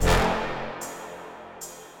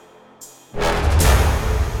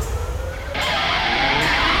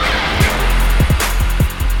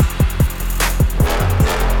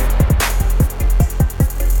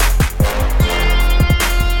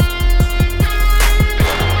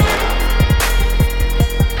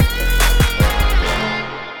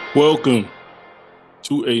Welcome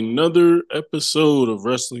to another episode of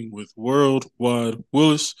Wrestling with WorldWide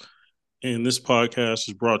Willis. And this podcast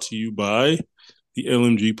is brought to you by the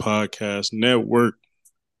LMG Podcast Network.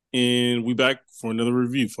 And we back for another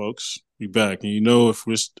review, folks. We back. And if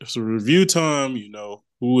it's a review time, you know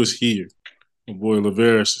who is here. My boy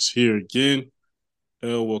Laveris is here again.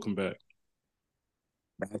 Welcome back.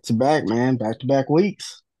 Back to back, man. Back to back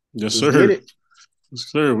weeks. Yes, Let's get sir. it. Yes,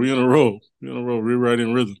 sir. We in a row.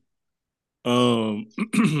 Rewriting rhythm. Um,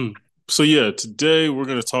 so yeah, today we're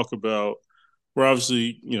gonna talk about. We're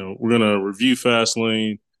obviously, we're gonna review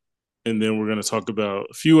Fastlane, and then we're gonna talk about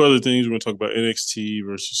a few other things. We're gonna talk about NXT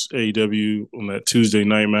versus AEW on that Tuesday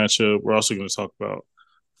night matchup. We're also gonna talk about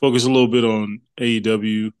focus a little bit on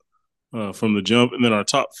AEW from the jump, and then our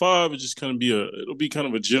top five is just kind of it'll be kind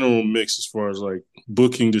of a general mix as far as like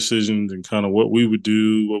booking decisions and kind of what we would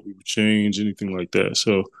do, what we would change, anything like that.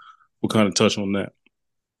 So we'll kind of touch on that.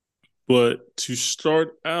 But to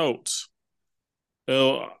start out,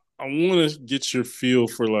 El, I want to get your feel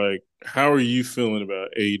for like how are you feeling about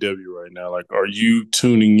AEW right now? Like, are you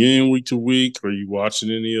tuning in week to week? Are you watching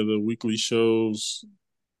any of the weekly shows?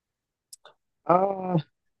 Uh,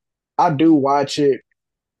 I do watch it.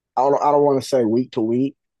 I don't want to say week to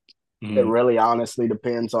week. It Mm-hmm. really honestly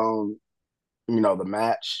depends on, the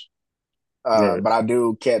match. Right. But I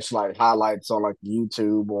do catch like highlights on like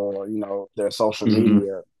YouTube or, their social Mm-hmm.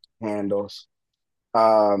 media handles.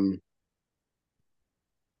 Um,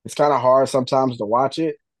 it's kind of hard sometimes to watch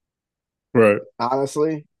it, Right.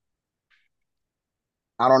 honestly.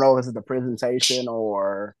 I don't know if it's the presentation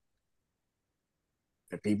or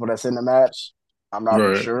the people that's in the match. I'm not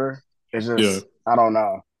for Right. sure. It's Yeah. just I don't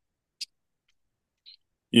know.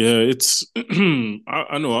 Yeah. It's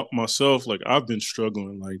I know myself. Like I've been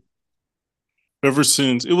struggling. Like ever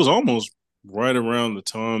since it was almost right around the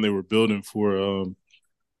time they were building for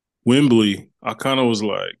Wembley. I kind of was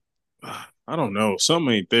like, I don't know,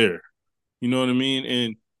 something ain't there. You know what I mean?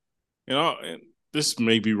 And this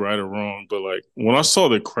may be right or wrong, but like when I saw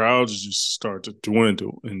the crowds just start to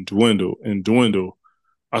dwindle and dwindle and dwindle,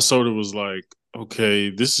 I sort of was like, okay,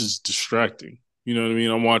 this is distracting. You know what I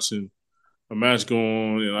mean? I'm watching a match go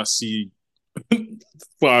on and I see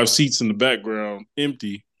five seats in the background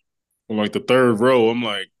empty on like the third row. I'm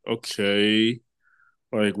like, okay,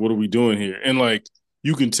 like what are we doing here? And like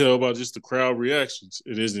you can tell by just the crowd reactions.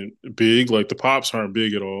 It isn't big, like the pops aren't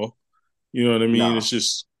big at all. You know what I mean? No,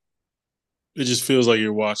 It just feels like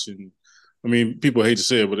you're watching. I mean, people hate to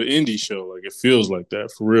say it, but an indie show, like it feels like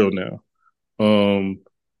that for real now. Um,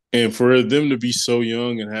 and for them to be so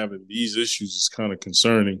young and having these issues is kind of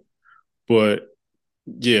concerning. But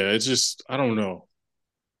yeah, it's just I don't know.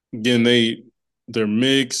 Again, their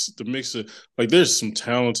mix, the mix of like there's some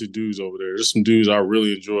talented dudes over there. There's some dudes I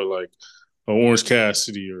really enjoy, like Orange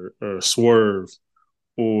Cassidy or Swerve,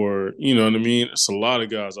 or you know what I mean. It's a lot of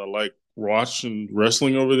guys I like watching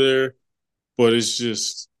wrestling over there, but it's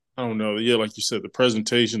just I don't know. Yeah, like you said, the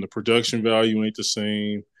presentation, the production value ain't the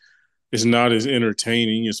same. It's not as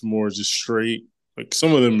entertaining. It's more just straight. Like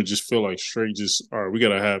some of them just feel like straight. Just all right, we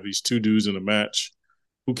gotta have these two dudes in a match.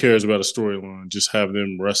 Who cares about a storyline? Just have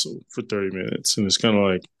them wrestle for 30 minutes, and it's kind of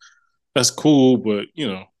like that's cool, but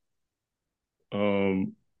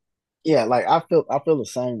um, yeah, like I feel the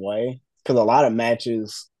same way because a lot of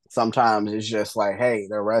matches sometimes it's just like, hey,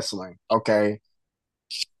 they're wrestling. Okay,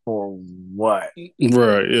 for what?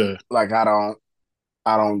 right, yeah, Like I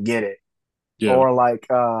don't get it. yeah, Or like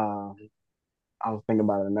I was thinking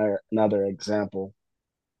about another example.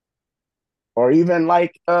 Or even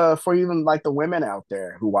like for even like the women out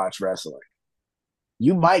there who watch wrestling.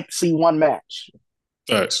 You might see one match,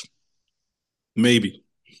 facts. Maybe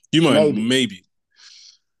you might, maybe. maybe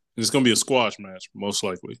it's gonna be a squash match, most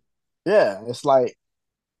likely. Yeah, it's like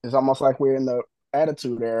it's almost like we're in the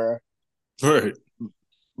attitude era, Right.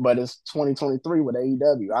 but it's 2023 with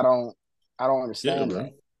AEW. I don't Yeah, understand that.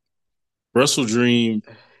 man. Wrestle Dream,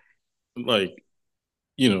 like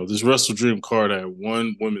this Wrestle Dream card had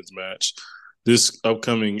one women's match. This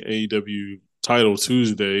upcoming AEW title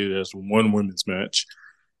Tuesday, there's one women's match.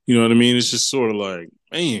 You know what I mean? It's just sort of like,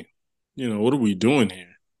 man, what are we doing here?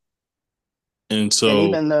 And And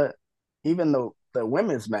so, even the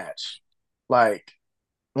women's match, like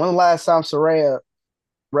when the last time Saraya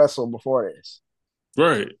wrestled before this?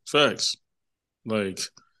 right, facts. Like,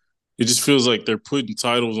 it just feels like they're putting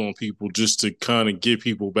titles on people just to kind of get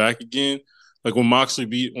people back again. Like when Moxley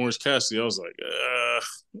beat Orange Cassidy, I was like,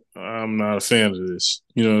 I'm not a fan of this.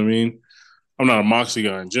 You know what I mean? I'm not a Moxley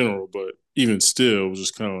guy in general, but even still, it was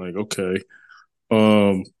just kind of like, okay.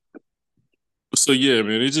 So yeah,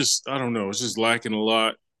 man, it just I don't know, it's just lacking a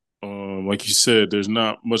lot. Like you said, there's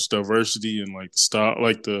not much diversity in like the style,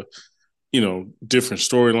 like the different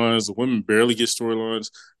storylines. The women barely get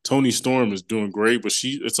storylines. Tony Storm is doing great, but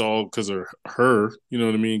it's all because of her. You know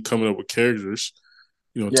what I mean? Coming up with characters.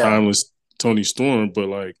 Yeah, Timeless Tony Storm, but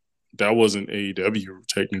like that wasn't AEW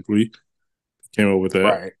technically. Came up with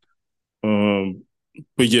that. right. Um,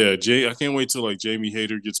 but yeah, I can't wait till like Jamie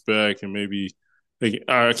Hayter gets back and maybe like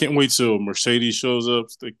I can't wait till Mercedes shows up.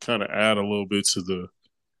 They kind of add a little bit to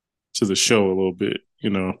the show a little bit.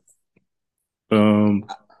 Um,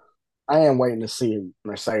 I am waiting to see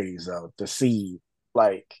Mercedes though, to see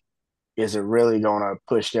like, is it really gonna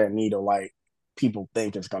push that needle like people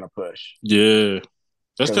think it's gonna push? yeah,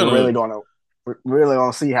 that's Because kind of we're really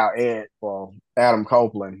gonna see how Adam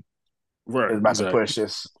Copeland right. is about to Exactly. push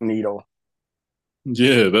this needle.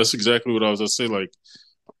 Yeah, that's exactly what I was gonna say. Like,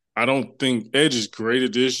 I don't think Edge is great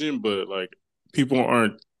addition, but like people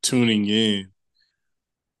aren't tuning in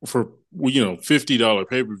for $50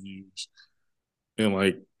 pay per views and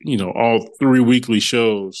like all 3 weekly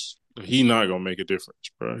shows. He not gonna make a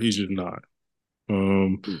difference, bro. He's just not.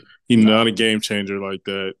 Um, he's not No, a game changer like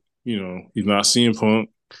that. He's not CM Punk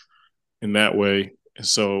in that way. And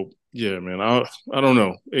so, yeah, man, I don't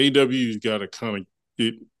know. AEW's got to kind of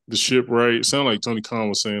get the ship right. It sounded like Tony Khan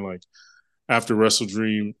was saying like after Wrestle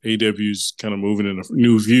Dream, AEW's kind of moving in a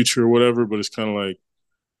new future or whatever. But it's kind of like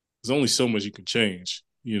there's only so much you can change.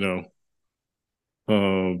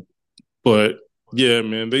 Um, but yeah,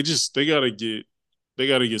 man, they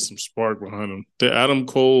gotta get some spark behind them. The Adam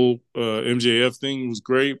Cole MJF thing was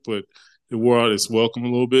great, but it wore out its welcome a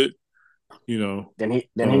little bit. You know, then he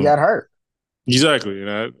um, got hurt, exactly,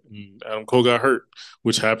 and Adam Cole got hurt,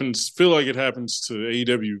 which happens. Feel like it happens to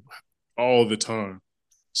AEW all the time.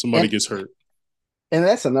 Somebody and gets hurt. and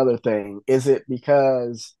that's another thing. Is it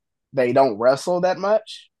because they don't wrestle that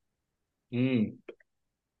much? Mm,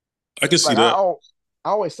 I can see Like that. I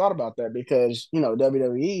always thought about that because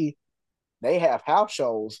WWE they have house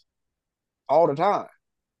shows all the time.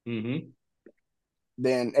 Hmm.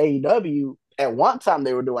 Then AEW at one time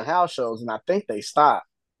they were doing house shows, and I think they stopped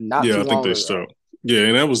not Yeah, too I think long they ago. stopped. Yeah,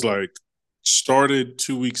 and that was like started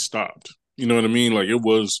 2 weeks stopped. You know what I mean? Like it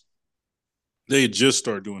was they had just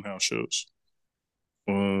started doing house shows.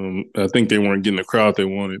 I think they weren't getting the crowd they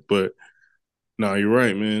wanted, but no, you're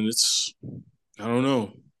right, man. I don't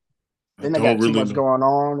know. I Then they don't got too really much know. going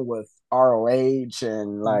on with ROH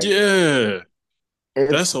and like Yeah,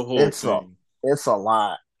 that's it's a whole it's a thing. it's a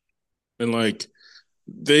lot. And like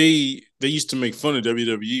they used to make fun of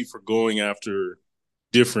WWE for going after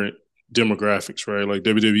different demographics, right? Like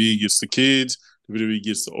WWE gets the kids, WWE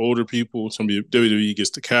gets the older people, some WWE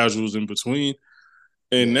gets the casuals in between.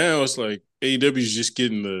 And Yeah, now it's like AEW is just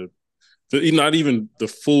getting the not even the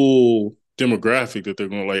full demographic that they're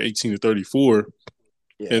going like 18 to 34.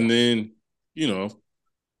 yeah, And then, you know,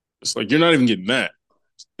 it's like you're not even getting that.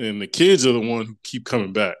 And the kids are the one who keep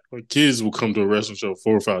coming back. Like kids will come to a wrestling show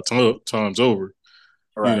 4 or 5 times over,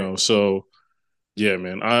 right. So yeah,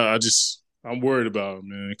 man, I'm worried about it,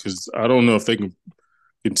 man, because I don't know if they can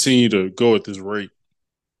continue to go at this rate.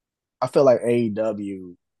 I feel like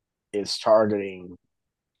AEW is targeting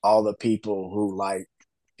all the people who like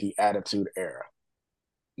the Attitude Era,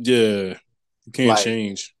 Yeah, you can't like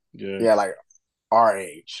change. Yeah. yeah, like our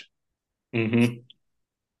age, Hmm.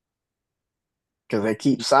 because they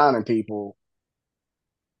keep signing people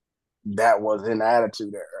that was in the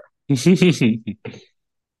Attitude Era.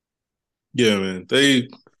 Yeah, man.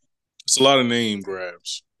 It's a lot of name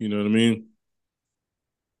grabs. You know what I mean?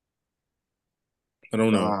 I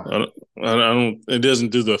don't know. Uh, I don't. It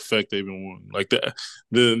doesn't do the effect they've been wanting. Like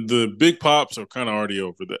the big pops are kind of already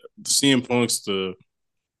over that. The CM Punks, the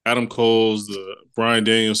Adam Cole's, the Brian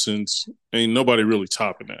Danielsons. Ain't nobody really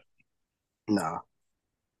topping that. no.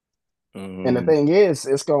 And the Um, thing is,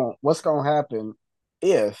 what's gonna happen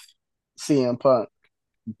if CM Punk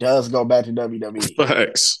does go back to WWE?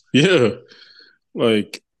 facts. Yeah.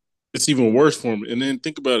 Like it's even worse for him. And then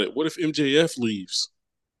think about it. What if MJF leaves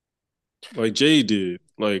like Jay did?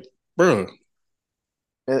 Like, bruh,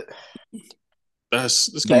 It,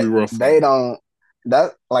 that's gonna they be rough for they him. don't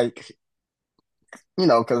that like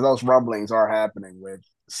because those rumblings are happening with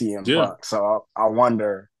CM Yeah. Punk. So I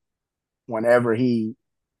wonder whenever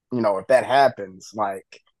if that happens,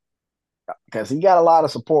 like because he got a lot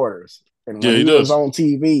of supporters, and Yeah, when he he was does. on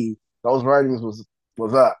TV, those ratings was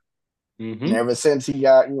up. And Hmm. ever since he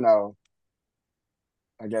got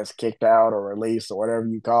I guess kicked out or released or whatever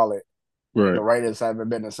you call it, the Right. ratings haven't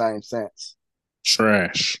been the same since.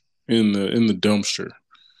 Trash in the dumpster.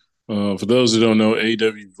 For those who don't know,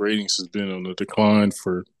 AEW ratings has been on the decline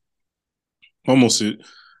for almost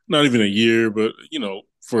not even a year, but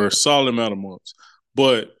for a solid amount of months.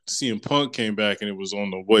 But CM Punk came back and it was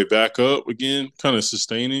on the way back up again, kind of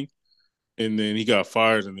sustaining. And then he got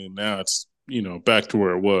fired, and then now it's back to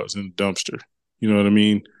where it was in the dumpster. You know what I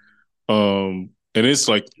mean? And it's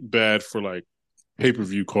like bad for like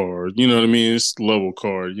pay-per-view card. You know what I mean? It's level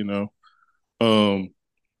card. Um,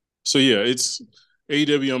 so yeah, it's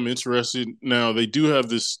AEW. I'm interested. Now they do have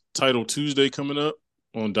this Title Tuesday coming up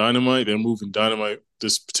on Dynamite. They're moving Dynamite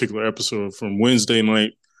this particular episode from Wednesday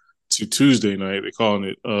night to Tuesday night. They're calling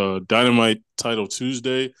it Dynamite Title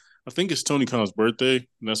Tuesday. I think it's Tony Khan's birthday,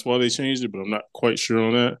 and that's why they changed it, but I'm not quite sure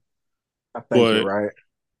on that. I think you're But right.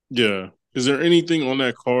 yeah, is there anything on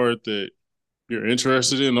that card that you're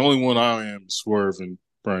interested in? The only one I am is Swerve and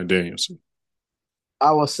Bryan Danielson.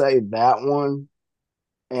 I will say that one,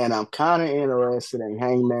 and I'm kind of interested in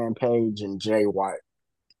Hangman Page and Jay White.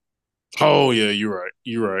 Oh yeah, you're right.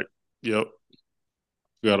 You're right. Yep,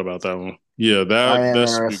 forgot about that one. Yeah, I am that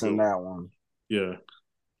should be a interested good in one. that one Yeah,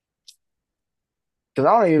 because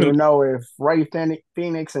I don't even know if Ray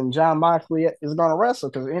Phoenix and John Moxley is going to wrestle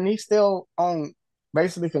because and he's still on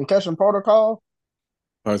basically concussion protocol.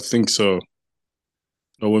 I think so.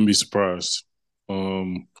 I wouldn't be surprised.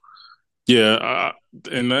 Um, yeah,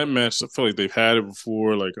 in that match, I feel like they've had it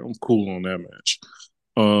before. Like I'm cool on that match.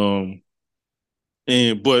 Um,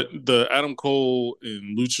 but the Adam Cole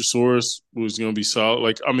and Luchasaurus was going to be solid.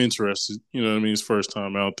 Like I'm interested. You know what I mean? It's first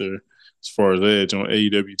time out there as far as Edge on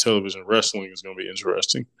AEW television. Wrestling is going to be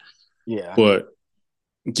interesting. Yeah, But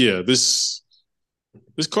yeah, this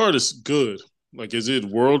card is good. Like, is it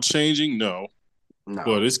world changing? No, but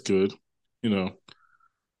no, it's good. You know.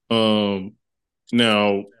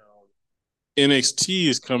 Now NXT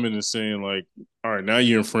is coming and saying like, all right, now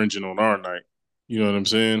you're infringing on our night. You know what I'm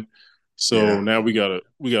saying? So yeah, now we gotta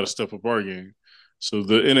step up our game. So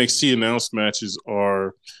the NXT announced matches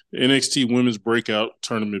are the NXT Women's Breakout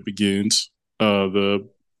Tournament begins.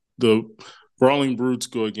 The Brawling Brutes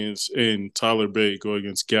go against and Tyler Bate go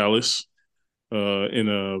against Gallus in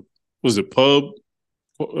a was it pub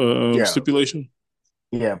yeah, stipulation?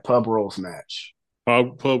 yeah. Pub rules match.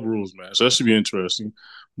 Pub rules match. That should be interesting.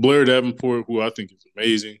 Blair Davenport, who I think is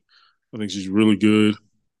amazing. I think she's really good.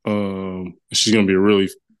 She's gonna be a really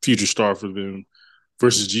future star for them.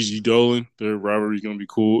 Versus Gigi Dolan, their rivalry is gonna be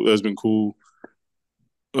cool. That's been cool.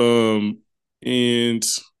 And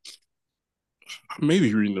I may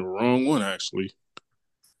be reading the wrong one actually.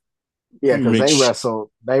 Yeah, Let me because make they sure.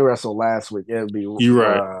 wrestled. They wrestled last week. It'll be You're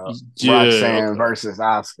right. Yeah. Roxanne Okay. versus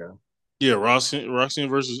Asuka. Yeah. Roxanne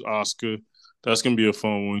versus Oscar. That's gonna be a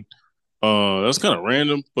fun one. That's kind of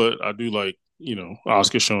random, but I do like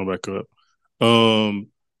Oscar showing back up. Um,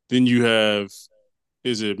 then you have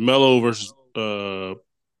is it Mello versus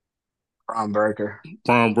Braun Breaker.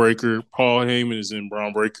 Braun Breaker? Paul Heyman is in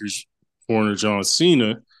Braun Breaker's corner. John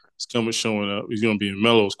Cena is coming showing up. He's gonna be in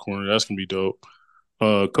Mello's corner. That's gonna be dope.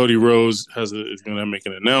 Cody Rhodes is gonna make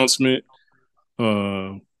an announcement.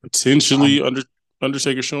 Potentially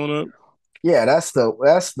Undertaker showing up. Yeah, that's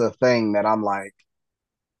the thing that I'm like,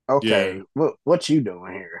 Yeah, okay, what you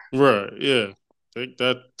doing here? right. Yeah,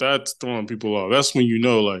 that's throwing people off. That's when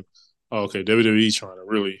like, oh, okay, WWE trying to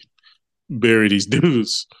really bury these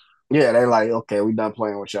dudes. Yeah, they like, okay, we done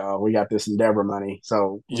playing with y'all. We got this Endeavor money,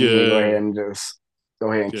 so we need to go ahead Yeah, and just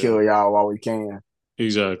go ahead and yeah, kill y'all while we can.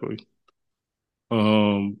 exactly.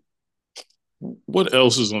 Um, what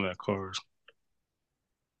else is on that card?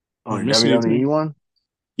 Am I On the missing WWE anything? one,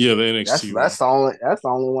 Yeah, the that's NXT one. that's the only that's the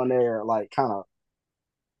only one they're like kind of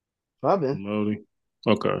fubbing. Promoting.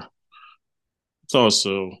 Okay. Thought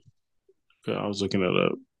so. Okay, I was looking at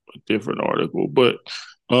a different article, but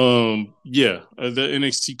yeah, the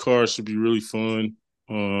NXT card should be really fun.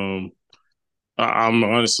 Um, I'm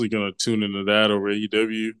honestly gonna tune into that over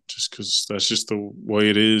AEW just because that's just the way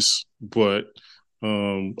it is. But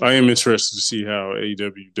I am interested to see how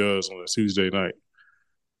AEW does on a Tuesday night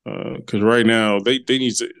because right now they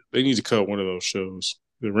need to cut one of those shows,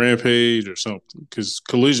 the Rampage or something, because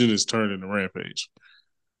Collision is turned into Rampage.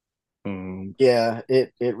 Um, Yeah,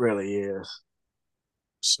 it really is.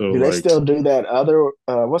 so Do they like still do that other?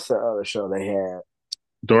 What's the other show they had?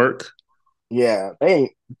 Dark, Yeah, they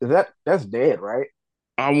ain't. That's dead, right?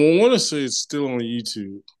 I want to say it's still on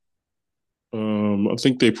YouTube. I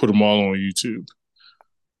think they put them all on YouTube.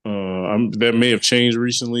 That may have changed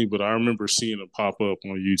recently, but I remember seeing it pop up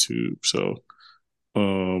on YouTube. So,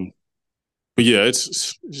 um, but yeah,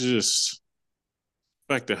 it's just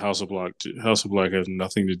the fact that House of Black has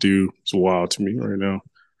nothing to do. It's wild to me right now.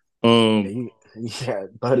 Yeah, Um, you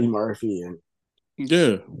got Buddy Murphy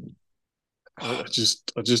yeah, I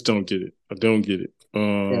just don't get it. I don't get it.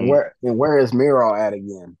 and where is Miro at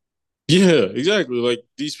again? Yeah, exactly. Like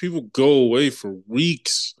these people go away for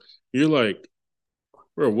weeks. You're like,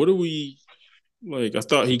 bro, what are we like? I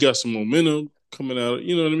thought he got some momentum coming out.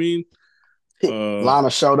 You know what I mean? Uh, Lana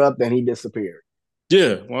showed up, then he disappeared.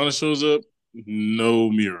 yeah, Lana shows up, no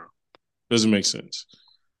Miro. Doesn't make sense.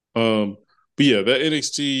 Um, but yeah, that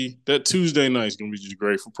NXT that Tuesday night is gonna be just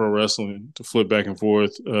great for pro wrestling to flip back and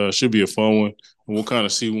forth. Should be a fun one, and we'll kind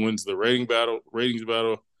of see who wins the ratings battle.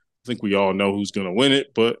 I think we all know who's gonna win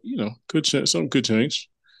it, but could change. Something could change.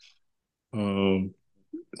 Um,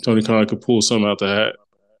 Tony Khan could pull something out the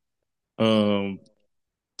hat. Um,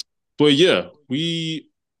 but yeah, we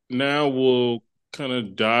now will kind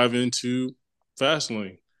of dive into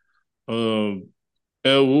Fastlane. Um,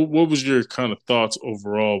 El, what was your kind of thoughts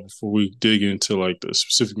overall before we dig into like the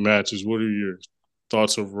specific matches? What are your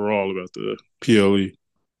thoughts overall about the PLE?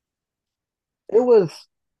 It was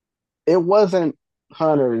it wasn't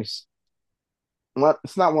Hunter's.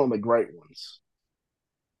 It's not one of the great ones.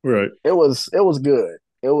 Right. It was good.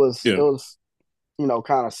 It Yeah. was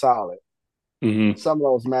kind of solid. Mm-hmm. Some of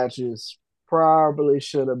those matches probably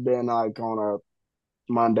should have been like on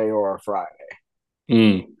a Monday or a Friday,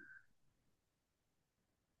 Mm.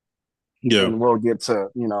 Yeah. and we'll get to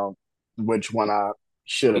which one I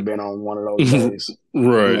should have been on one of those days when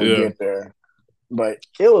Right. we Yeah. get there. But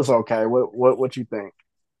it was okay. What you think?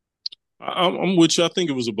 I'm with you. I think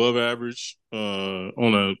it was above average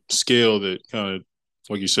on a scale that kind of,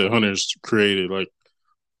 like you said, Hunter's created. Like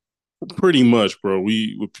pretty much, bro.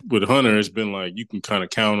 We with Hunter, it's been like you can kind of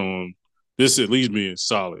count on this at least being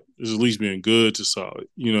solid. This at least being good to solid.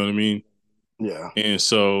 You know what I mean? Yeah. And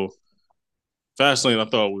so Fastlane, I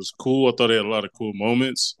thought was cool. I thought they had a lot of cool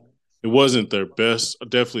moments. It wasn't their best.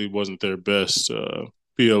 Definitely wasn't their best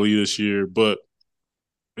PLE this year. But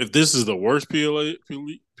if this is the worst PLE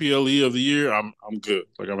of the year, I'm good.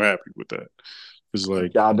 Like I'm happy with that. It's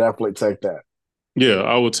like, Yeah, I'll definitely take that. yeah,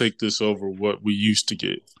 I would take this over what we used to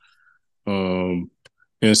get. Um,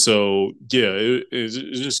 and so yeah, it's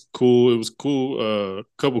just cool. It was cool. A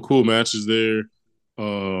couple cool matches there.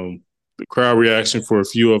 The crowd reaction for a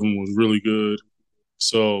few of them was really good.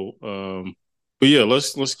 So, but yeah,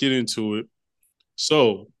 let's get into it.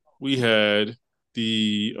 So we had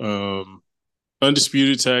the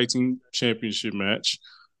undisputed tag team championship match,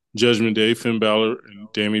 Judgment Day, Finn Balor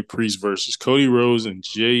and Damian Priest versus Cody Rhodes and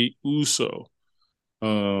Jey Uso.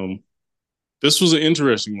 Um, this was an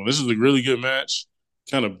interesting one. This was a really good match.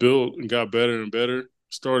 Kind of built and got better and better.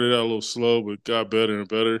 Started out a little slow, but got better and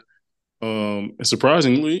better. And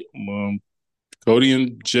surprisingly, Cody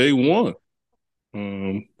and Jay won.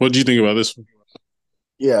 What do you think about this one?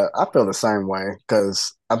 Yeah, I feel the same way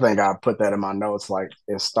because I think I put that in my notes. Like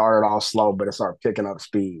it started off slow, but it started picking up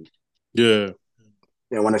speed. Yeah.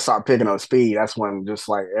 And when it started picking up speed, that's when just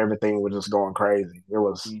like everything was just going crazy. It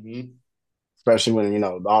was Mm-hmm. especially when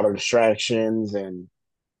all the distractions and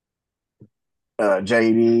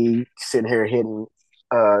JD sitting here hitting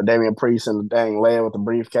Damian Priest in the dang leg with the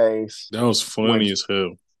briefcase, That was funny which as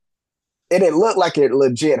hell. it didn't look like it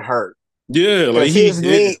legit hurt Yeah, like because he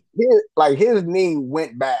did. his knee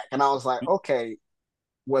went back, and I was like, okay,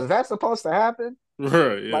 was that supposed to happen?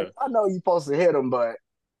 Right, Like yeah. I know you're supposed to hit him, but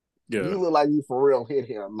Yeah. you look like you for real hit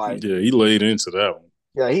him. Like Yeah, he laid into that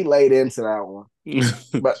yeah, he laid into that one,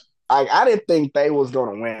 one. but I didn't think they was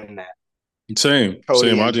gonna win that Same, Cody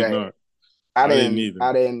same. I and did Jay. not. I didn't either.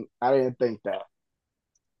 I didn't think that.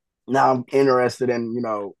 Now I'm interested in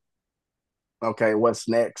okay, what's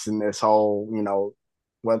next in this whole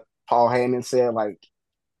what Paul Heyman said, like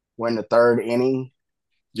we're in the third inning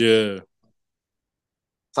Yeah,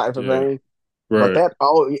 type of yeah. thing. But Right.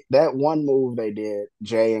 that one move they did,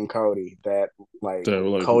 Jay and Cody, that like That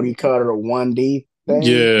was Cody like, cut a 1D thing,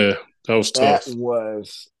 yeah, that was that tough.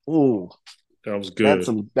 was ooh, That was good.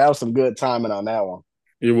 that was some good timing on that one.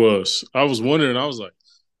 It was. I was wondering. I was like,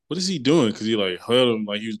 what is he doing? Because he like held him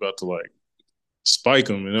like he was about to like spike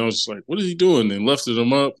him, and I was just like, what is he doing? And lifted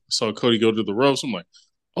him up. Saw Cody go to the ropes. I'm like,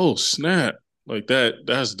 oh snap! Like that.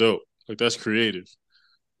 That's dope. Like that's creative.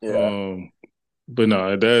 Yeah. Um, but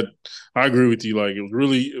no, that I agree with you. Like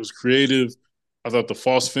it was creative. I thought the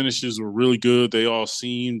false finishes were really good. They all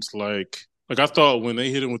seemed like I thought when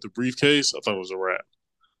they hit him with the briefcase, I thought it was a wrap.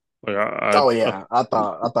 Like Oh I yeah. I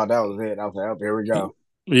thought that was it. I was like, oh, here we go.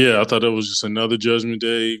 yeah, I thought that was just another Judgment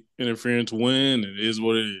Day interference win. And it is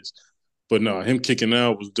what it is. But no, him kicking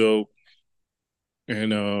out was dope.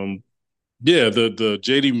 And yeah, the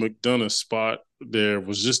JD McDonough spot there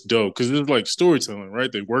was just dope because it was like storytelling,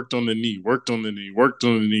 right? They worked on the knee, worked on the knee, worked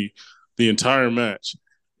on the knee the entire match.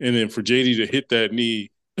 And then for JD to hit that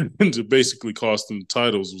knee and to basically cost them the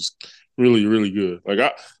titles really, really good. Like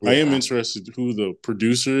I am Yeah, interested who the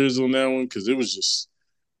producer is on that one because it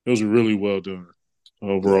was really well done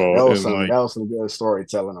yeah. overall, and like That was some good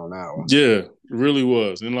storytelling on that one. yeah, it really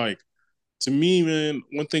was. And like to me, man,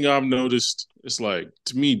 one thing I've noticed is like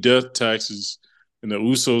to me, Death Taxes and the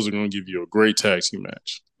Usos are going to give you a great tag team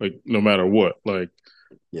match, like no matter what. Like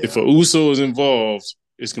if a Yeah, Uso is involved,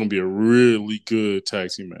 it's going to be a really good tag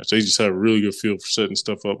team match. They just have a really good feel for setting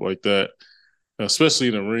stuff up like that, especially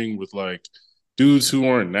in the ring with like dudes who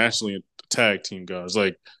aren't naturally tag team guys.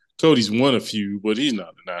 Like Cody's won a few, but he's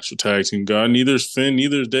not a natural tag team guy. Neither is Finn,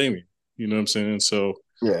 neither is Damien. You know what I'm saying? So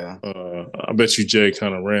yeah. I bet you Jay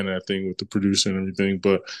kind of ran that thing with the producer and everything.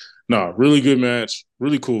 But nah, really good match,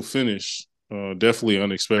 really cool finish. Definitely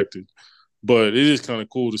unexpected. But it is kind of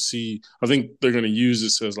cool to see. I think they're going to use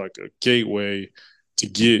this as like a gateway to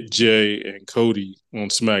get Jay and Cody on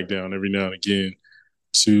SmackDown every now and again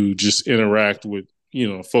to just interact with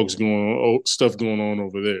folks going on stuff going on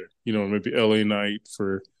over there. Maybe LA Night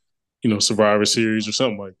for Survivor Series or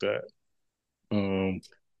something like that. Um,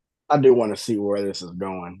 I do want to see where this is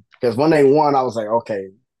going because when they won, I was like, okay,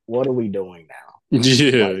 what are we doing now?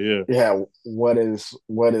 yeah, Like, yeah, yeah, what is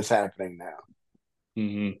happening now?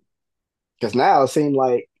 hmm Because now it seemed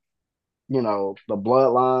like the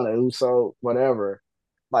bloodline, the Uso, whatever.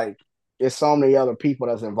 Like, it's so many other people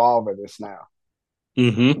that's involved in this now.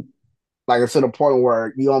 hmm Like, it's to the point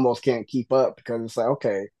where you almost can't keep up because it's like,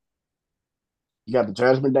 okay, you got the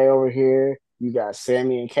Judgment Day over here, you got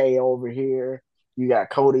Sammy and Kay over here, you got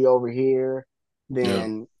Cody over here. yeah,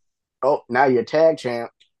 Then, oh, now you're tag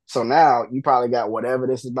champ. So now you probably got whatever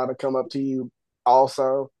this is about to come up to you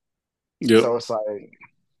also. yep, So it's like,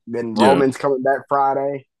 then yeah, Roman's coming back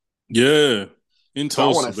Friday. yeah, in So I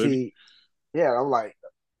want Tulsa, to baby. see, yeah, I'm like,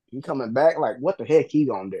 he coming back? Like, what the heck he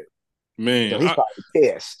gonna do? Man, Because he's probably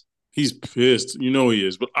pissed. he's pissed. You know he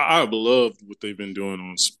is. But I've loved what they've been doing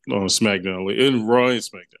on SmackDown and Raw and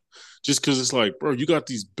SmackDown. Just because it's like, bro, you got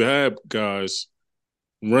these bad guys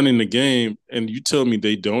running the game, and you tell me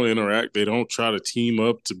they don't interact, they don't try to team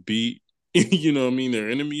up to beat, what I mean, their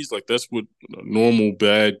enemies. Like that's what normal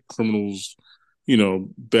bad criminals,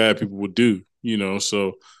 bad people would do.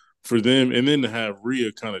 So for them, and then to have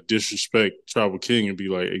Rhea kind of disrespect Tribal King and be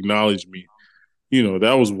like, acknowledge me,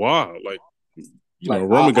 that was wild. Like, Like,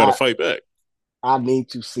 Roman got to fight back, I need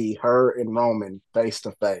to see her and Roman face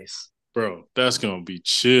to face. bro. That's gonna be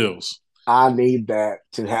chills. I need that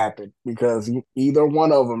to happen because either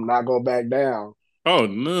one of them not go back down. Oh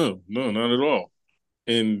no, no, not at all.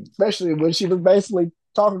 And Especially when she was basically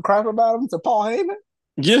talking crap about him to Paul Heyman.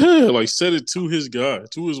 yeah, like said it to his guy,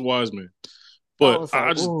 to his wise man. I But was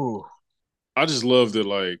like, ooh, I just love that,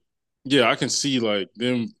 like, yeah, I can see like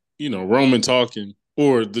them, Roman talking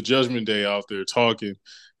or the Judgment Day out there talking,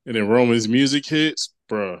 and then Roman's music hits,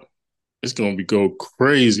 bruh, it's gonna be go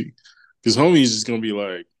crazy. Cause homie's just gonna be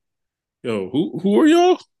like, yo, who are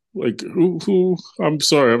y'all? Like who I'm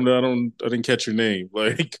sorry, I didn't catch your name.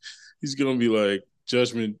 Like he's gonna be like,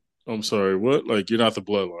 Judgment, I'm sorry, what? Like you're not the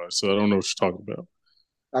bloodline, so I don't know what you're talking about.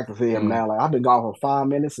 I can see him Um, now. Like, I've been gone for 5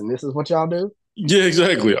 minutes and this is what y'all do. yeah,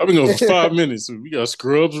 exactly. I've been going for 5 minutes. We got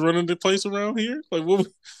scrubs running the place around here. Like what?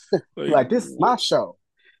 Like Like, this is my show.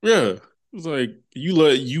 yeah, it's like you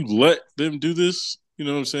let them do this. You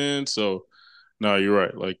know what I'm saying? So no, you're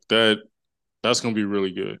right. Like that's gonna be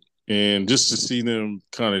really good. And just to see them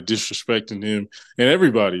kind of disrespecting him and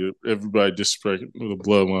everybody disrespecting the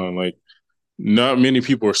bloodline. Like not many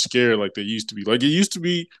people are scared like they used to be. Like it used to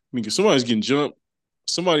be. I mean, if somebody's getting jumped,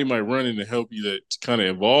 somebody might run in to help you that's kind of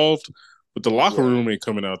involved, but the locker Yeah, room ain't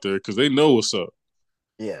coming out there because they know what's up.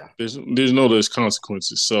 yeah. There's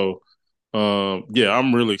consequences. So yeah,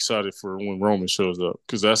 I'm really excited for when Roman shows up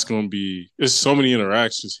because that's gonna be it's so many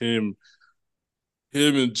interactions.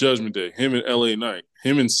 Him and Judgment Day, him and LA Knight,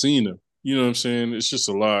 him and Cena. You know what I'm saying? It's just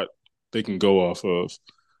a lot they can go off of.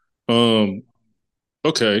 Um,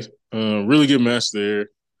 okay. Really good match there.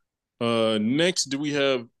 Next, do we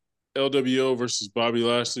have LWO versus Bobby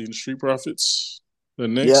Lashley and the Street Profits? The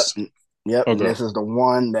Yep. next? Yep. And Okay. this is the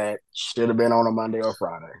one that should have been on a Monday or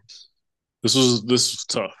Friday. This was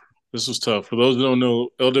tough. This was tough. For those that don't know,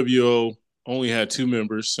 LWO only had two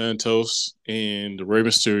members, Santos and Rey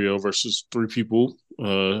Mysterio versus three people,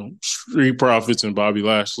 Street Profits and Bobby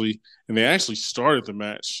Lashley. And they actually started the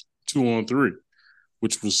match 2-on-3,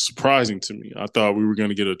 which was surprising to me. I thought we were going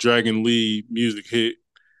to get a Dragon Lee music hit.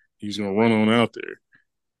 He was going to run on out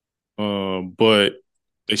there. But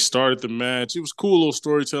they started the match. It was cool little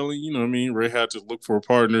storytelling. You know what I mean? Ray had to look for a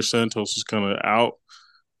partner. Santos was kind of out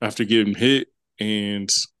after getting hit. And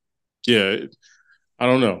yeah, I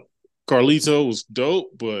don't know. Carlito was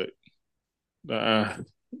dope, but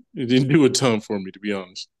It didn't do a ton for me, to be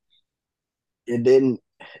honest. It didn't.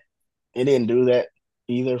 It didn't do that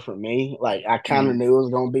either for me. Like I kind of Mm. knew it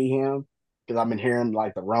was gonna be him because I've been hearing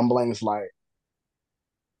like the rumblings. Like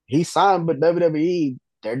he signed with WWE.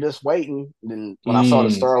 They're just waiting. Then when I saw the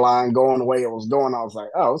Mm. storyline going the way it was going, I was like,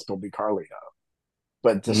 oh, it's gonna be Carlito.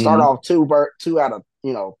 But to start Mm. off two out of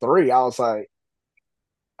three, I was like,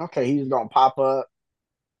 okay, he's gonna pop up,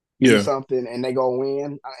 do Yeah. something, and they go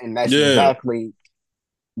win. And that's Yeah. exactly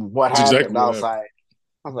what That's happened. exactly what happened.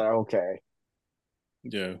 I was like, okay.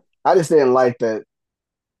 Yeah. I just didn't like that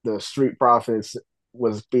the Street Profits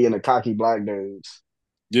was being the cocky black dudes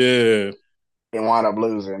Yeah. and wound up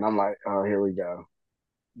losing. I'm like, oh, here we go.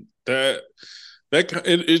 That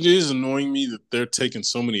it is annoying me that they're taking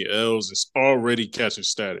so many L's. It's already catching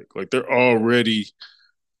static. Like they're already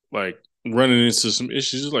like running into some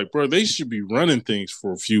issues. It's like, bro, they should be running things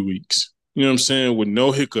for a few weeks. You know what I'm saying? With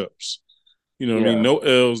no hiccups. You know what I mean? Yeah. No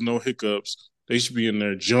L's, no hiccups. They should be in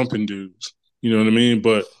there jumping dudes. You know what I mean?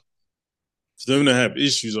 But for them to have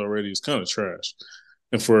issues already is kind of trash.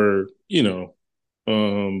 And for,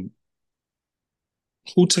 um,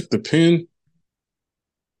 who took the pin?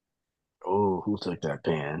 Oh, who took that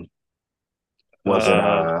pin? Was it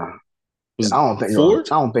Uh, was I it don't think it was Ford?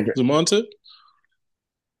 I don't think it Was it Montez?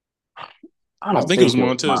 I I don't think it was think it was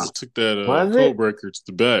Montez mine. that took that Was code it? breaker to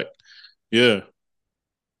the back. Yeah, I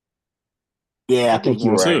Yeah, I think it was think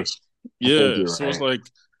you're right. Montez. I think Yeah, you're so it's right. like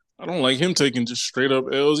I don't like him taking just straight up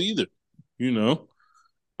L's either. You know,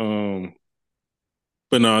 um,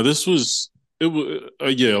 but no, this was it was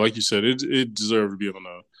yeah, like you said, it deserved to be on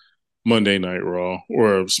a Monday Night Raw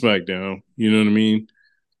or a SmackDown. You know what I mean?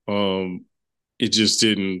 Um, it just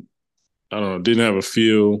didn't. I don't know. Didn't have a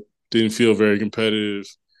feel. Didn't feel very competitive.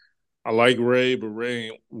 I like Ray, but Ray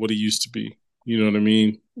ain't what he used to be. You know what I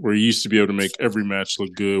mean? Where he used to be able to make every match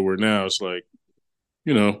look good. Where now it's like,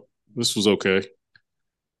 this was okay.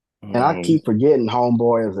 And I Um, keep forgetting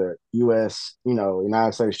Homeboy is a US,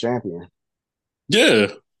 United States champion. yeah,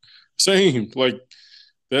 same. Like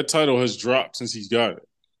that title has dropped since he's got it,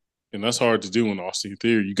 and that's hard to do in Austin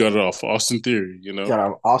Theory. You got it off Austin Theory, Got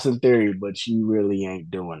an awesome theory, but you really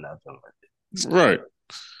ain't doing nothing with it. right?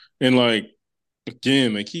 And like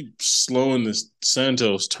again, they keep slowing this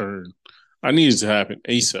Santos turn. I need it to happen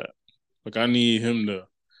ASAP. Like I need him to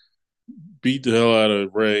beat the hell out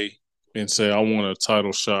of Ray and say I want a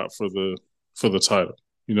title shot for the title.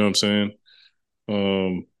 You know what I'm saying?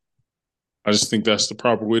 Um, I just think that's the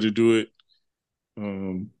proper way to do it.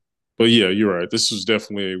 Um, but yeah, you're right. This was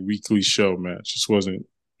definitely a weekly show match. This wasn't.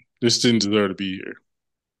 This didn't deserve to be here.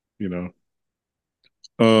 You know.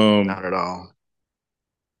 Um, Not at all.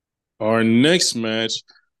 our next match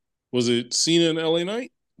was it Cena and LA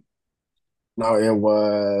Knight? No, it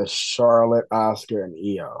was Charlotte, Oscar, and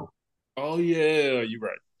Io. Oh yeah, you're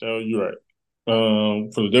right. Oh, you're right.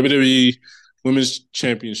 For the WWE Women's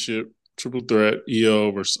Championship Triple Threat,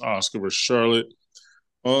 Io versus Oscar versus Charlotte.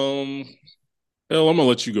 Um, Hell, I'm gonna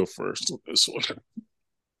let you go first on this one.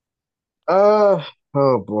 Uh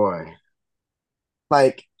oh boy.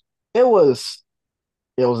 Like it was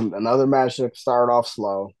it was another match that started off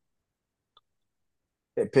slow.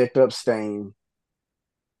 It picked up steam.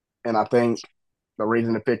 And I think the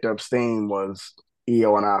reason it picked up steam was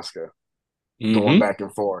Io and Oscar going Mm-hmm. back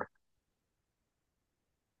and forth.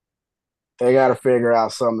 They got to figure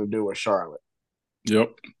out something to do with Charlotte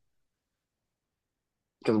Yep.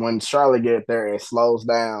 because when Charlotte get there, it slows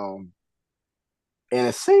down, and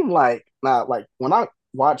it seemed like now, like when I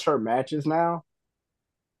watch her matches now,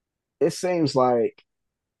 it seems like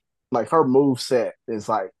her move set is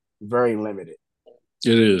like very limited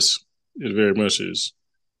It is. It very much is.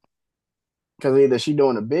 because either she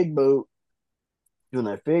doing a big boot, doing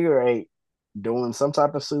a figure eight, doing some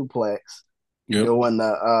type of suplex, Yep. doing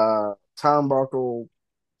the turnbuckle,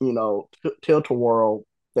 tilt a whirl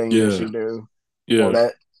thing that Yeah. she do, or Yeah.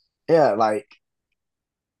 that, yeah, like,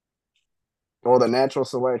 or the natural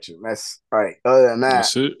selection. That's right. Other than that,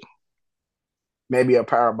 That's it. maybe a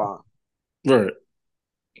power bomb. Right.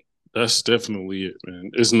 That's definitely it,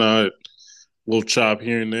 man. It's not a little chop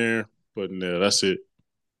here and there, but yeah, that's it.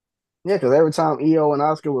 Yeah, because every time Io and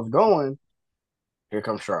Oscar was going, here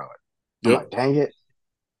comes Charlotte. I'm Yep. like, dang it.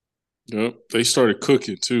 Yep. They started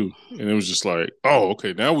cooking too. And it was just like, oh,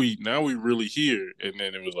 okay, now we really here. And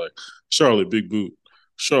then it was like, Charlotte, big boot.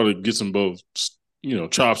 Charlotte gets them both,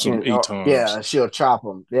 chops them And 8 times. yeah, she'll chop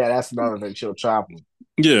them. Yeah, that's another thing. She'll chop them.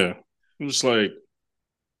 Yeah. It was like,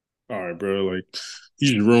 all right, bro. Like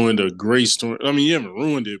you just ruined a great story. I mean, you haven't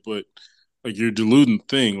ruined it, but like you're diluting the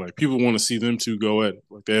thing. Like people want to see them two go at it.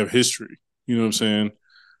 Like they have history. You know what I'm saying?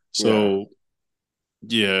 Yeah. So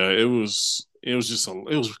yeah, it was. it was just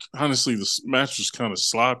it was honestly the match was kind of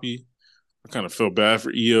sloppy. I kind of felt bad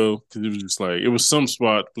for Io because it was just like it was some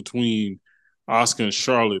spot between Oscar and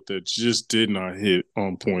Charlotte that just did not hit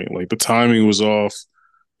on point. Like the timing was off.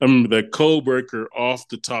 I remember that code breaker off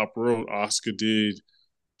the top rope Oscar did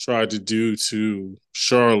tried to do to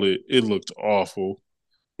Charlotte. It looked awful.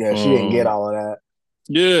 Yeah, she didn't get Um, all of that.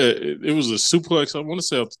 yeah, it was a suplex. I want to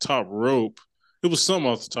say off the top rope. It was something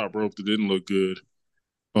off the top rope that didn't look good.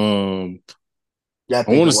 Um, Yeah, I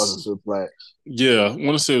I think want it was to, a suplex. yeah, I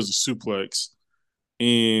want to say it was a suplex,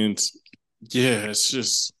 and yeah, it's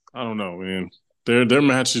just I don't know, man. Their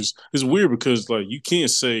matches is weird because like you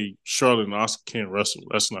can't say Charlotte and Oscar can't wrestle.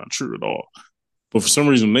 That's not true at all. But for some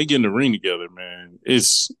reason, when they get in the ring together, man,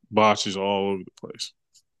 it's botches all over the place.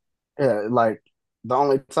 Yeah, like the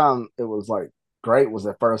only time it was like great was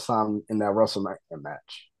the first time in that WrestleMania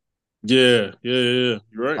match. Yeah, yeah, yeah, yeah.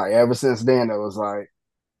 You're right. Like ever since then, it was like,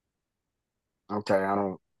 okay, I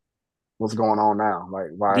don't, what's going on now? Like,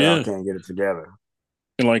 why y'all Yeah, can't get it together?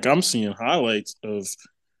 and like I'm seeing highlights of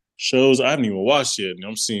shows I haven't even watched yet, and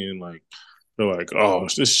I'm seeing like they're like, oh,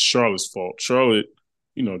 this is Charlotte's fault. Charlotte,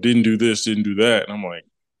 didn't do this, didn't do that, and I'm like,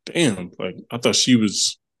 damn, like I thought she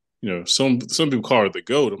was, some people call her the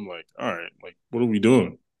goat. I'm like, all right, like what are we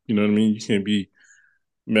doing? You know what I mean? You can't be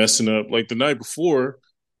messing up. Like the night before,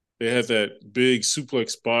 they had that big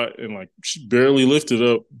suplex spot, and like she barely lifted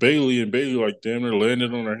up Bailey, and Bailey like damn near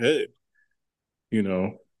landed on her head. You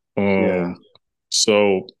know, Yeah. um,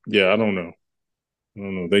 so yeah, I don't know. I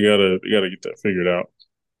don't know. They gotta get that figured out.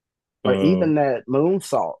 Or Um, even that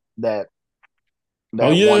moonsault that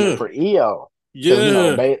oh won it yeah, for EO. Because,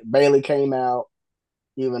 yeah, Bailey came out,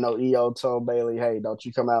 even though EO told Bailey, hey, don't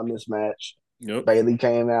you come out in this match. yep, Bailey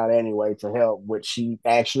came out anyway to help, which she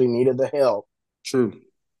actually needed the help true,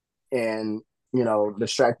 and,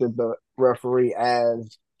 distracted the referee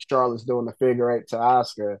as Charlotte's doing the figure eight to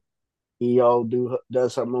Oscar.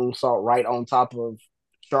 Does her moonsault right on top of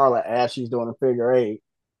Charlotte as she's doing a figure eight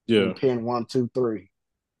yeah, and pin 1, 2, 3.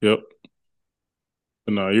 yep.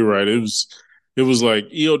 But no, you're right. It was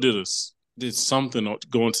like EO did something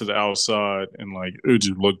going to the outside, and like it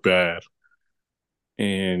just looked bad.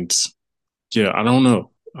 And yeah, I don't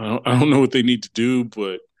know. I don't know what they need to do,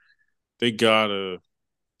 but they gotta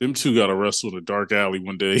them two gotta wrestle in a dark alley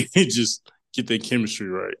one day and just get their chemistry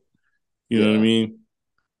right. You know what I Yeah, mean?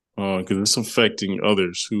 Because it's affecting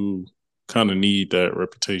others who kind of need that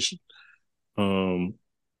reputation, um,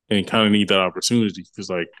 and kind of need that opportunity. Because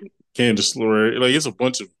like Candice LeRae, like it's a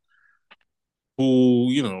bunch of who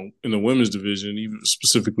in the women's division, even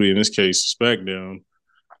specifically in this case SmackDown,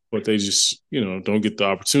 but they just don't get the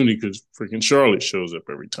opportunity because freaking Charlotte shows up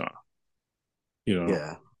every time. You know,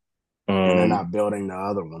 yeah. And they're um, not building the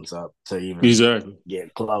other ones up to even exactly,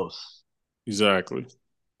 get close. exactly.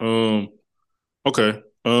 Um, okay.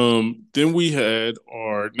 Then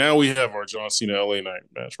we have our John Cena LA Knight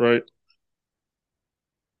match, right?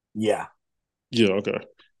 Yeah, Yeah, okay.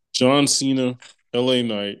 John Cena LA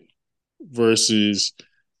Knight versus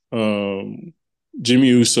um Jimmy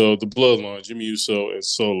Uso, the Bloodline, Jimmy Uso and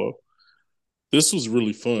Solo. This was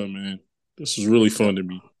really fun, man. This was really yeah, fun to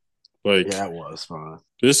me. Like yeah, it was fun.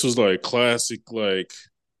 this was like classic, like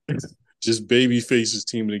just baby faces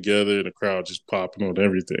teaming together and the crowd just popping on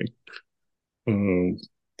everything. Um,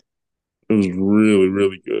 it was really,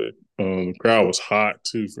 really good. The crowd was hot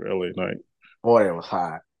too for LA Knight. Boy, it was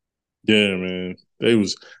hot. Yeah, man. They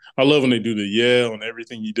was. I love when they do the yell and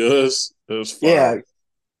everything he does. That was Yeah, fire.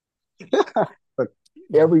 but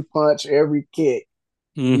every punch, every kick,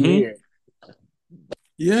 you Mm-hmm. hear,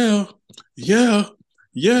 Yeah, yeah,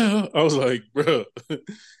 yeah. I was like, bro,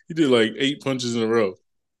 he did like 8 punches in a row.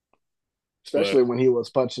 especially But when he was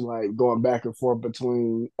punching like going back and forth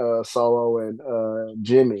between Solo and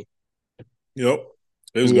Jimmy. yep,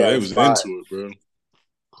 it was He good. had They a was spot. into it, bro.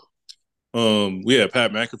 We had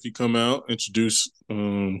Pat McAfee come out, introduce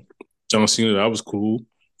John Cena. That was cool.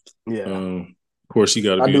 Yeah, Of course, he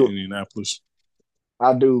got to I be in do. Indianapolis.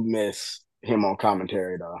 I do miss him on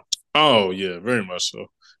commentary though. Oh yeah, very much so.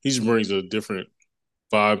 He just brings a different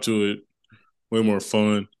vibe to it, way more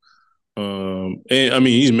fun. And I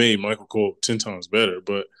mean, he's made Michael Cole 10 times better,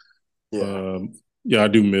 but Yeah, um, yeah, I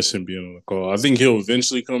do miss him being on the call. I think he'll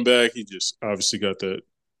eventually come back. He just obviously got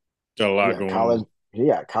a lot yeah, going college. on.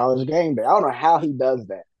 Yeah, college game day. I don't know how he does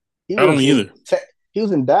that. He I don't was in either. he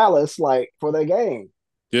was in Dallas like for their game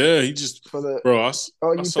Yeah, he just for the bro. I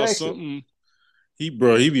OU saw Texas. something. He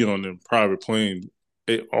be on them private plane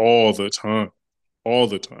all the time, all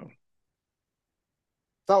the time.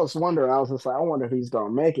 So I was wondering. I was just like, I wonder if he's gonna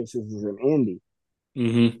make it since he's in Indy.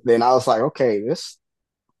 Mm-hmm. Then I was like, okay, this.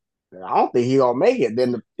 I don't think he gonna make it.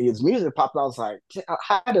 Then his music popped out. I was like,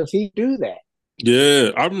 how does he do that? Yeah,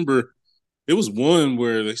 I remember it was one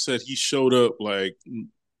where they said he showed up like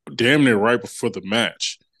damn near right before the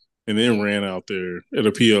match, and then ran out there at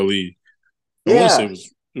a PLE. I want to say Yeah,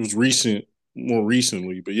 it was recent, more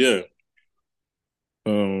recently, but yeah,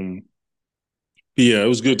 um, yeah, it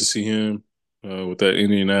was good to see him with that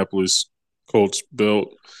Indianapolis Colts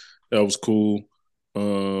belt. That was cool.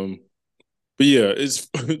 Um, but yeah, it's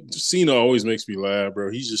Cena always makes me laugh,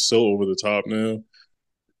 bro. He's just so over the top now.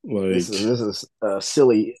 Like, this is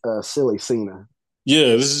silly Cena.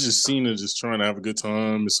 yeah, this is just Cena just trying to have a good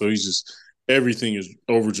time. And so he's just everything is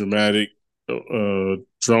over dramatic,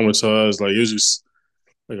 dramatized. Like it's just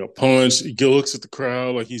like a punch. He looks at the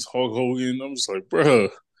crowd like he's Hulk Hogan. I'm just like, bro,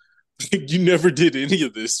 you never did any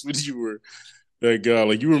of this when you were that guy.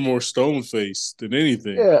 Like you were more stone faced than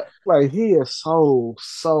anything. Yeah, like he is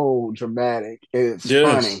so dramatic. It's Yes,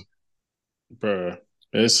 funny. bro,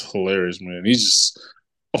 it's hilarious, man. He's just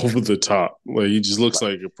over the top. Like he just looks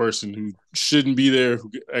like a person who shouldn't be there,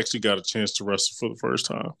 who actually got a chance to wrestle for the first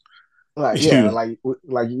time. Like yeah,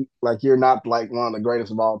 You like you're not like one of the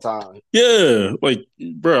greatest of all time. Yeah, like,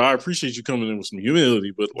 bro, I appreciate you coming in with some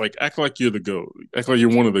humility, but like, act like you're the goat. Act like you're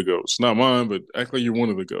one of the goats. Not mine, but act like you're one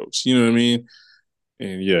of the goats. You know what I mean?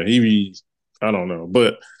 And yeah, I don't know,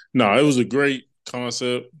 but no, it was a great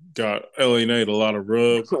concept. Got LA Knight a lot of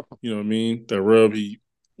rub. You know what I mean? That rub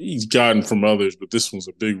he's gotten from others, but this one's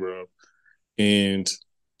a big rub. And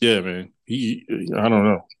yeah, man, I don't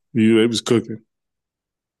know, it was cooking.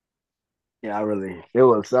 Yeah, I really it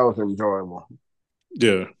was that was enjoyable.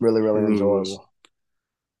 Yeah, it Really really was, enjoyable.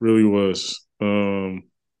 really was.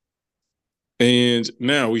 And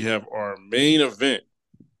now we have our main event.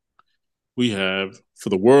 We have for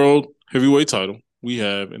the world heavyweight title. We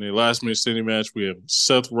have in a last minute standing match. We have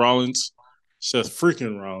Seth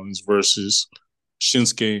freaking Rollins versus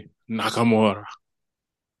Shinsuke Nakamura.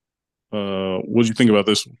 What do you think about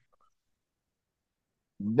this one?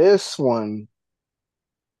 This one,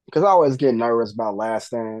 because I always get nervous about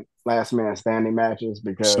last man standing matches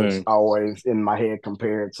because Same. I always in my head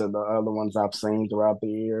compared to the other ones I've seen throughout the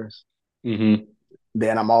years. Mm-hmm.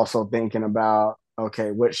 Then I'm also thinking about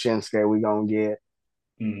okay, what Shinsuke we gonna get?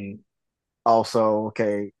 Mm-hmm. Also,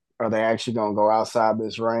 okay, are they actually gonna go outside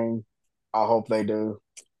this ring? I hope they do.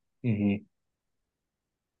 Mm-hmm.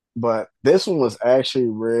 But this one was actually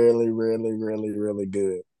really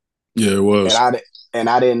good, Yeah, it and was.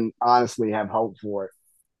 I didn't honestly have hope for it.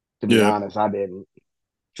 To be Yeah, honest, I didn't.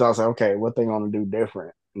 So I was like, okay, what they gonna do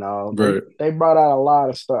different? No, right. they brought out a lot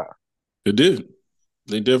of stuff. It did.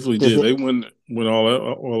 They definitely Because did. They went all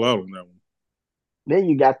out on that one. then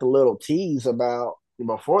you got the little tease about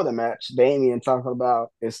before the match, Damien talking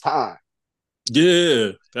about it's time.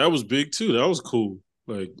 Yeah, that was big too. That was cool.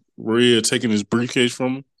 Like Rhea taking his briefcase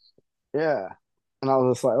from him. Yeah, and I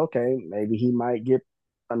was just like, okay, maybe he might get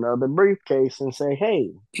another briefcase and say,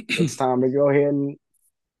 hey, it's time to go ahead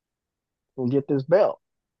and get this belt.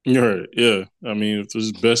 You're right. Yeah. I mean, if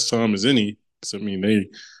this best time as any, 'cause, I mean, they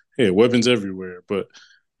had weapons everywhere. But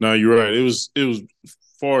now you're right. It was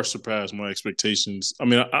far surpassed my expectations. I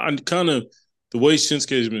mean, I kind of the way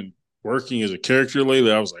Shinsuke has been working as a character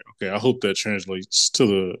lately. I was like, okay, I hope that translates to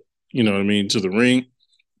the, you know what I mean, to the ring.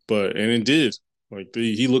 But and it did. Like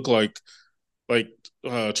he looked like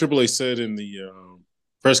Triple H said in the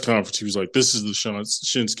press conference. He was like, "This is the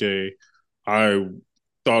Shinsuke I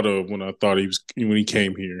thought of when I thought when he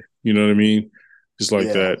came here." You know what I mean? Just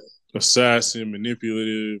like Yeah, that assassin,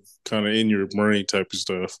 manipulative, kind of in your brain type of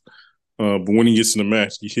stuff. But when he gets in the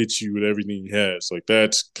match, he hits you with everything he has. Like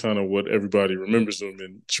that's kind of what everybody remembers him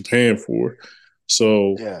in Japan for.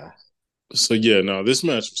 So, yeah. so yeah, no, this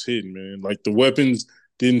match was hidden, man. Like the weapons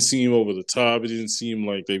didn't seem over the top. It didn't seem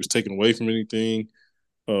like they was taken away from anything.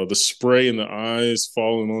 The spray in the eyes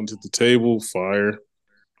falling onto the table, fire.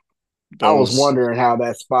 I That was was wondering how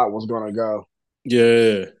that spot was gonna go.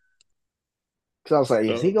 yeah, Cause I was like,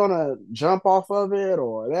 is he uh, gonna jump off of it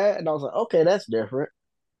or that? And I was like, okay, that's different.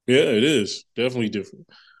 yeah. It is definitely different.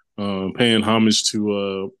 Paying homage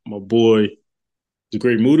to my boy, the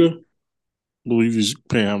Great Muda. I believe he's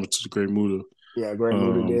paying homage to the Great Muda. Yeah, Great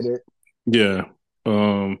Muta Um, did it. yeah,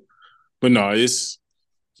 um, but no, it's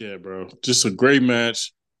yeah, bro. Just a great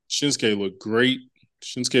match. Shinsuke looked great.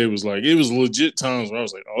 Shinsuke was like, it was legit times where I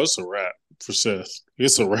was like, oh, it's a wrap for Seth.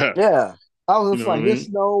 It's a wrap. Yeah. I was You just know what I like, there's mean?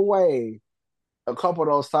 no way. A couple of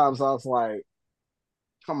those times I was like,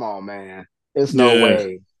 come on, man. It's no Yeah.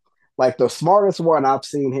 way. Like the smartest one I've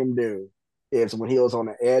seen him do. is when he was on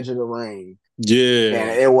the edge of the ring, and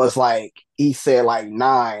Yeah. it was like he said like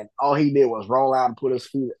 9. All he did was roll out and put his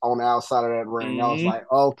feet on the outside of that ring. I was like,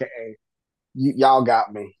 Hmm. okay, y'all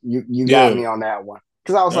got me. You got Yeah. me on that one.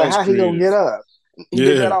 Because I was That like, was how he gonna creative. get up? He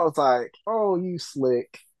did that. Yeah. I was like, oh, you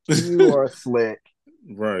slick. You are slick.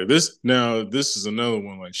 Right. This is another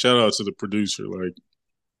one. Like shout out to the producer. Like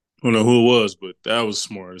I don't know who it was, but that was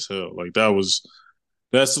smart as hell. Like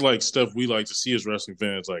that's like stuff we like to see as wrestling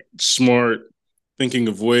fans. Like smart, thinking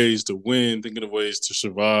of ways to win, thinking of ways to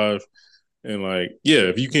survive, and like yeah,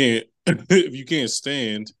 if you can't if you can't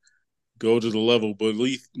stand, go to the level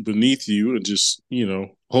beneath you and just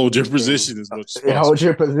hold your And position as much as it holds possible.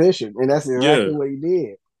 your position. And that's Yeah. exactly what he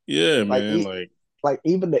did. Yeah, Like man. Like like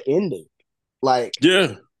even the ending, like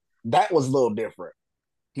yeah. that was a little different.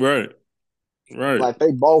 Right. Right. Like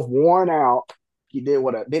they both worn out. He did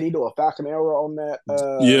what did he do a Falcon arrow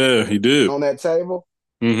Yeah, he did. on that table?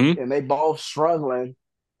 Mm-hmm. And they both struggling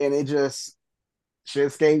and it just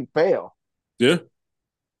Shinsuke fell. Yeah.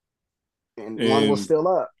 And one was And still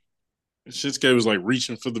up. Shinsuke was like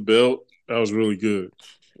reaching for the belt. That was really good.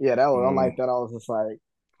 Yeah, that was I Um, like that. I was just like,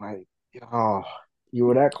 oh, you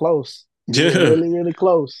were that close. You were yeah, really, really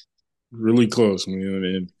close. really close, man.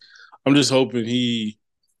 And I'm just hoping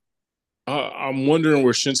I'm wondering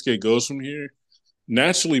where Shinsuke goes from here.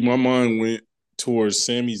 Naturally, my mind went towards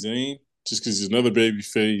Sami Zayn just because he's another baby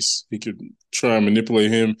face. He could try and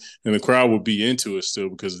manipulate him, and the crowd would be into it still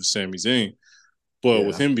because of Sami Zayn. But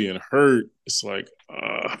with Yeah. him being hurt, it's like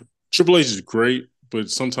Triple H is great, but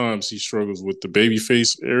sometimes he struggles with the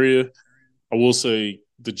babyface area. I will say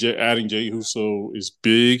adding Jey Uso is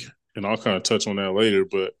big, and I'll kind of touch on that later.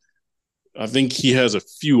 But I think he has a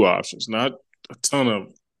few options, not a ton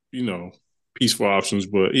of you know peaceful options,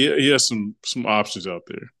 but he has some options out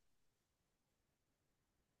there.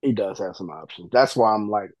 He does have some options. That's why I'm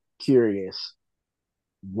like curious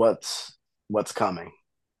what's what's coming.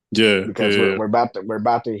 Yeah, Because yeah, we're about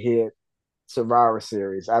to hit Survivor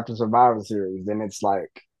Series. After Survivor Series, then it's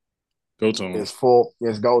like go time.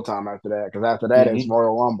 it's go time after that. Because after that it's Mm-hmm.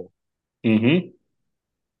 Royal Rumble. Mm-hmm.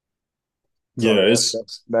 So Yeah, it's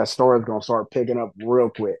that story's gonna start picking up real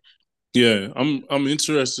quick. yeah. I'm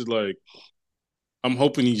interested. Like I'm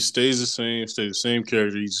hoping he stays the same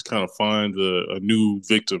character. He just kind of finds a new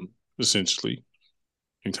victim essentially,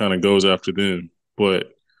 and kind of goes after them.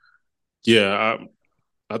 But yeah,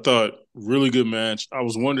 I thought really good match. I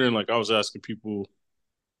was wondering, like, I was asking people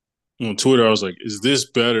on Twitter. I was like, is this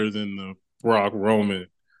better than the Brock Roman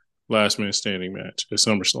Last Man Standing match at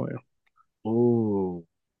SummerSlam Ooh,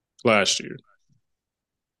 last year?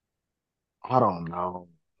 I don't know.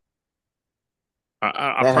 I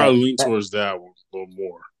That had probably lean that towards that one a little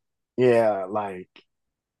more. yeah, like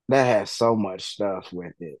that has so much stuff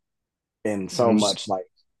with it, and And so much like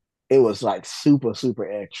it was like super super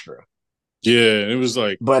extra, yeah, it was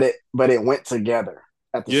like but it went together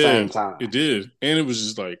at the yeah, same time. it did, and it was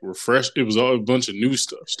just like refreshed. It was all a bunch of new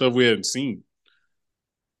stuff we hadn't seen.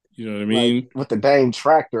 You know what I Like mean? with the dang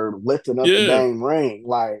tractor lifting up the Yeah, dang ring,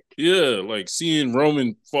 like yeah, like seeing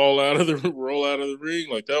Roman fall out of the roll out of the ring,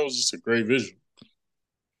 like that was just a great vision.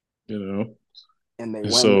 You know, and they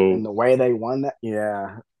and won so and the way they won that.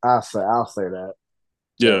 Yeah, I'll say that that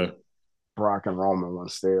yeah, Brock and Roman one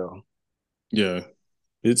still. yeah,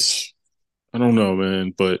 it's I don't know,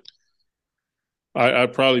 man, but I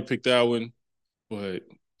probably picked that one, but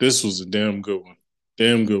this was a damn good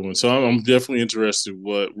one. So I'm definitely interested.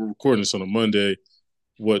 What we're recording this on a Monday,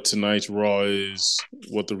 what tonight's Raw is,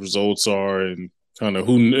 what the results are, and kind of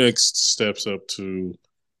who next steps up to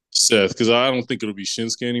Seth, because I don't think it'll be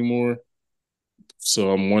Shinsuke anymore.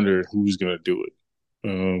 So I'm wondering who's gonna do it,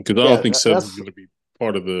 because I don't Yeah, think Seth is that's. gonna be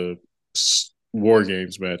part of the War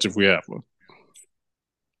Games match if we have one.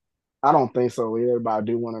 I don't think so either, but I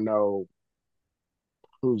do want to know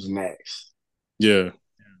who's next, Yeah,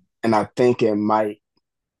 and I think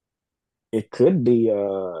it could be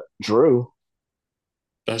Drew.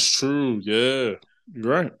 that's true. Yeah, you're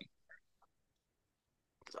right.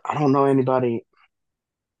 I don't know anybody.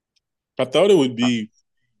 I thought it would be.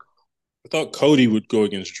 I thought Cody would go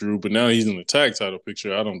against Drew, but now he's in the tag title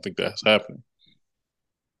picture. I don't think that's happening.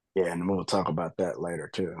 Yeah, and we'll talk about that later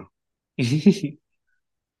too.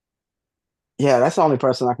 Yeah, that's the only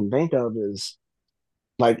person I can think of is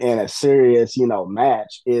like in a serious,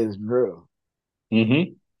 match is Drew.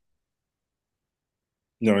 hmm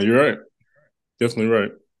No, you're right. Definitely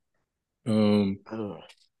right. Um, Ugh,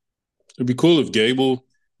 it'd be cool if Gable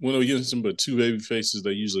went against him, but two baby faces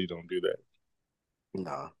they usually don't do that.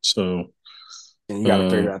 no, So and you got to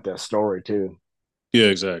figure um, out that story too. yeah,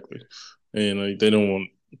 exactly. And like they don't want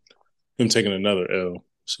him taking another L.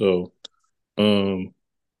 So Um,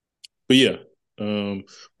 but yeah,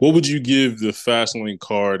 what would you give the Fastlane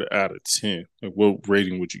card out of 10? Like, what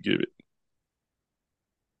rating would you give it?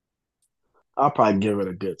 I'll probably give it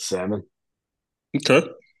a good 7. Okay,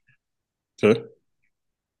 okay,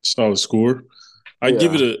 solid score. I'd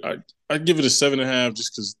give it Yeah, a I'd give it a 7.5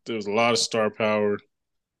 just because there was a lot of star power,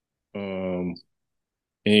 um,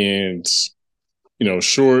 and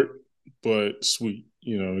short but sweet.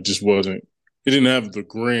 It just wasn't. It didn't have the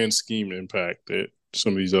grand scheme impact that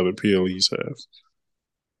some of these other PLEs have.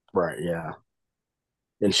 right. Yeah.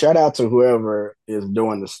 And shout out to whoever is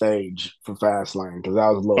doing the stage for Fastlane because that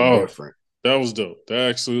was a little Oh, different. that was dope. That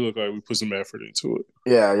actually looked like we put some effort into it.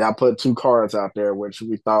 Yeah, y'all put two cards out there, which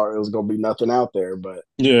we thought it was gonna be nothing out there, but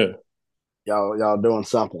Yeah, y'all doing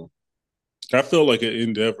something. I felt like an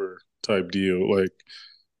Endeavor type deal. Like,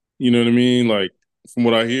 you know what I mean? Like, from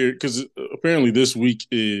what I hear, because apparently this week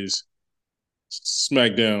is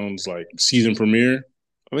SmackDown's like season premiere.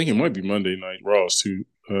 I think it might be Monday Night Raws too.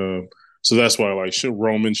 So that's why like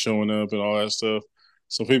Roman showing up and all that stuff.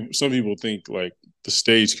 So some people think like the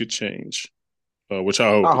stage could change, which I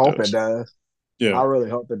hope I it hope it does. does. Yeah, I really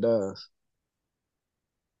hope it does.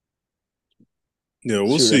 yeah,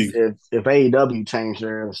 we'll Shoot, see. if AEW changed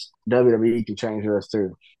theirs, WWE can change theirs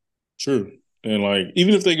too. True, and like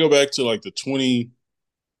even if they go back to like the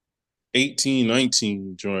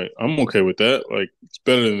 2018-19 joint, I'm okay with that. Like it's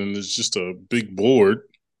better than it's just a big board,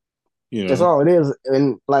 you That's know. all it is.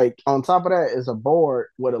 And like on top of that is a board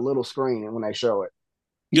with a little screen when they show it.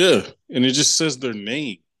 Yeah, and it just says their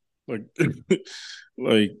name, like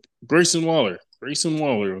like Grayson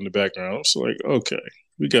Waller on the background. So like, okay,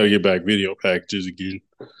 we got to get back video packages again.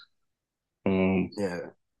 Um, Yeah,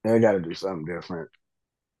 they got to do something different.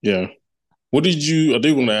 yeah. What did you? I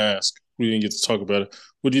did want to ask. We didn't get to talk about it.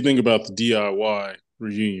 What do you think about the DIY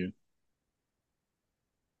reunion?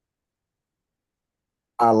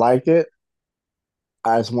 I like it.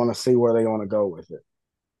 I just want to see where they want to go with it.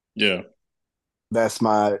 Yeah, That's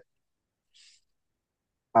my.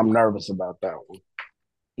 I'm nervous about that one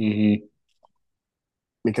hmm,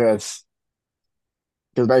 because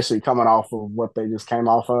basically coming off of what they just came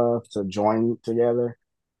off of to join together.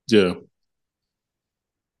 yeah,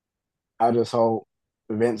 I just hope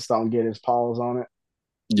Vince don't get his paws on it,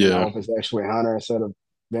 and I yeah, hope it's actually Hunter instead of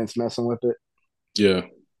Vince messing with it. yeah.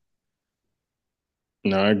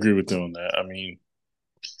 No, I agree with you on that. I mean,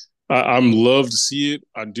 I'm love to see it.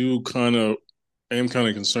 I do kind of am kind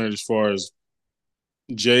of concerned as far as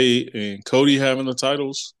Jay and Cody having the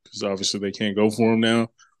titles because obviously they can't go for them now.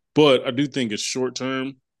 But I do think it's short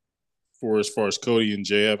term for as far as Cody and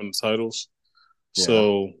Jay having the titles. Yeah,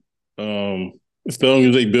 So if long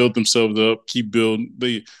as they build themselves up, keep building,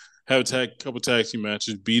 they have couple tag team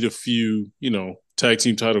matches, beat a few, tag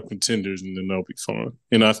team title contenders, and then they'll be fine.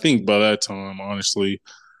 And I think by that time, honestly,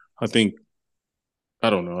 I think I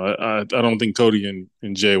don't know. I don't think Cody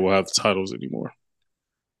and Jay will have the titles anymore.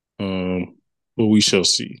 But we shall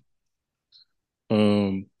see.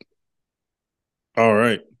 Um, all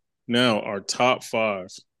right. Now our top five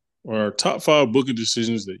booking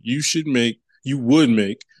decisions that you would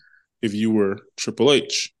make if you were Triple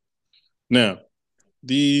H. Now,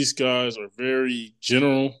 these guys are very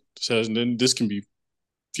general. This can be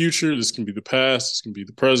future, this can be the past, this can be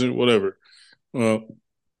the present, whatever.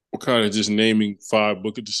 We're kind of just naming five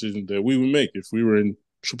booking decisions that we would make if we were in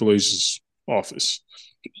Triple H's office.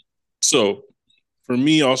 So for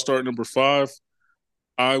me, I'll start number five.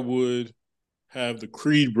 I would have the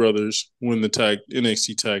Creed brothers win the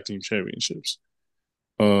NXT Tag Team Championships.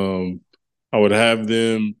 Um, I would have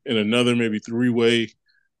them in another maybe three-way,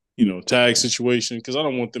 tag situation because I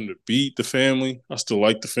don't want them to beat the family. I still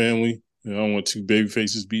like the family. I don't want two baby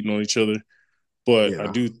faces beating on each other. But I yeah,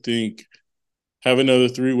 do think have another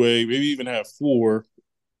three-way, maybe even have four,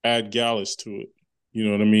 add Gallus to it. You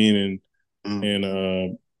know what I mean? And mm-hmm.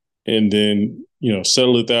 and then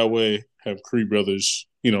settle it that way. Have Creed brothers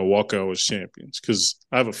walk out as champions because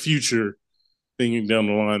I have a future thinking down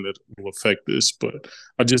the line that will affect this. But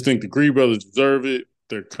I just think the Creed brothers deserve it.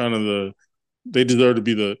 They're kind of they deserve to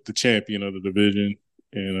be the champion of the division,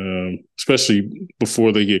 and especially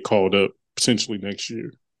before they get called up potentially next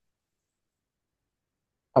year,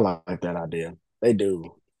 I like that idea. They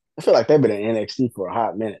do. I feel like they've been in NXT for a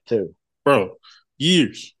hot minute too. bro.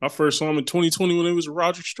 Years. I first saw him in 2020 when it was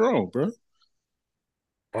Roger Strong, bro.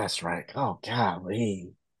 That's right. Oh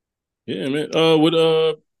golly. Yeah, man.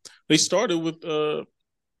 They started with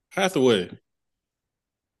Hathaway.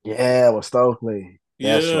 Yeah, with Stokely.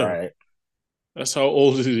 That's Yeah, right. that's how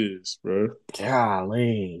old it is, bro.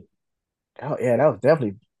 Golly. Oh yeah, that was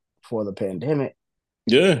definitely before the pandemic.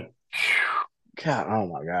 Yeah, God, oh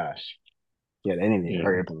my gosh. Yeah, they need to Yeah.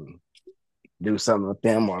 hurry up and do something with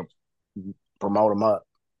them or promote them up.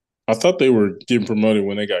 I thought they were getting promoted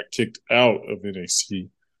when they got kicked out of NXT.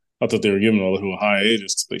 I thought they were giving a little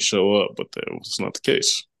hiatus till they show up, but that was not the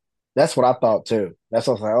case. That's what I thought too. That's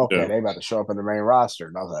what I was like, okay, Yeah. they about to show up in the main roster.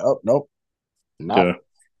 And I was like, oh nope, not Yeah.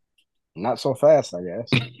 not so fast, I guess.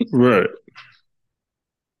 Right.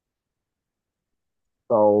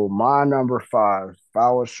 So my number five, if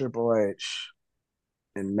I was Triple H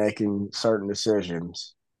and making certain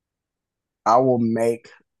decisions, I will make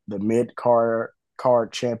the mid card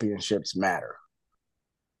championships matter.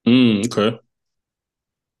 Okay.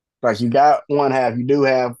 Like you got one half, you do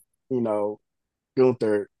have, you know,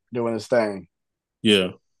 Gunther doing his thing,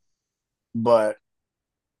 Yeah. but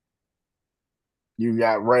you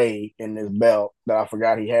got Ray in this belt that I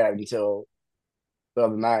forgot he had until the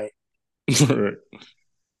other night. Right.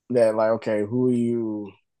 That like, okay, who are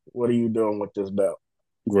you? What are you doing with this belt?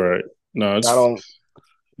 Right. No, I don't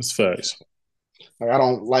it's facts. I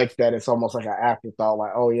don't like that. It's almost like an afterthought.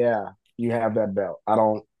 Like, oh yeah, you have that belt. I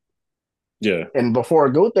don't. Yeah. And before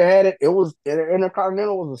Gunther had it, it was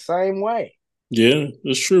Intercontinental was the same way. Yeah,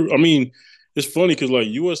 it's true. I mean, it's funny because like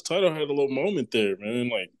U.S. title had a little moment there, man.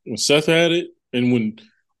 Like when Seth had it, and when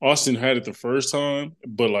Austin had it the first time,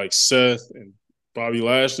 but like Seth and Bobby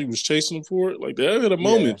Lashley was chasing him for it. Like they had a Yeah,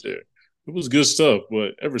 moment there. It was good stuff,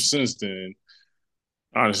 but ever since then,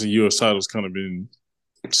 honestly, U.S. title's kind of been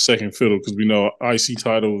second fiddle because we know IC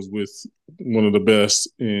title was with one of the best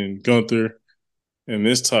in Gunther, and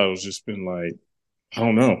this title's just been like I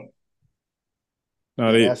don't know,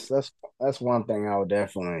 not yeah. it. That's one thing I would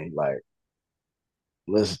definitely like.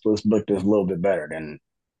 Let's book this a little bit better than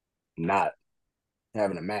not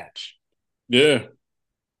having a match. Yeah,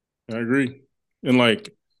 I agree. And like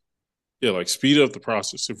yeah, like speed up the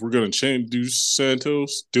process. If we're gonna change do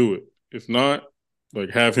Santos, do it. If not,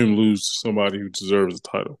 like have him lose to somebody who deserves the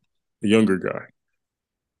title, a younger guy.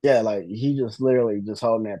 Yeah, like he just literally just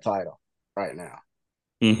holding that title right now.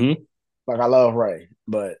 Mm-hmm. Like I love Ray,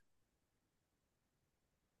 but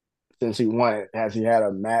since he won it, has he had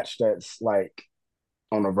a match that's like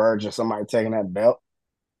on the verge of somebody taking that belt?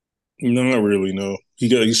 Not really. No,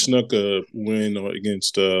 he snuck a win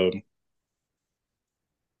against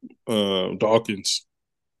Dawkins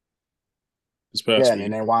this Yeah, past and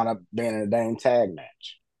then week. they wound up being in a dang tag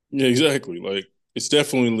match. Yeah, exactly. Like it's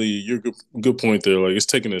definitely your good point there. Like it's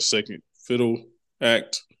taking a second fiddle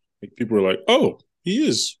act. Like people are like, oh, he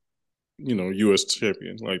is U.S.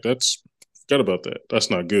 champion. Like that's forgot about that. That's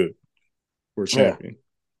not good for a Yeah, champion.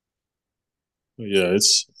 But yeah,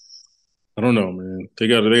 it's I don't know, man. They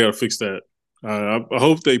gotta fix that. I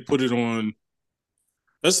hope they put it on.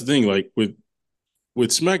 That's the thing. Like with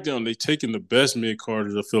SmackDown, they taken the best mid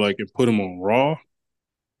carders. I feel like and put them on Raw,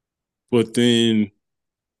 but then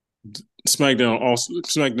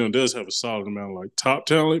SmackDown does have a solid amount of like top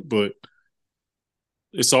talent, but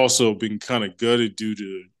it's also been kind of gutted due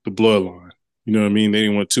to the bloodline. You know what I mean? They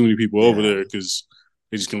didn't want too many people over yeah, there because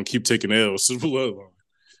they're just gonna keep taking L's to the bloodline.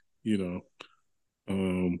 You know.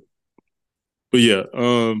 Um, but yeah,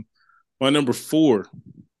 my number four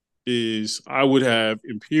is I would have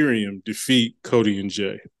Imperium defeat Cody and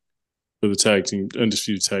Jay for the tag team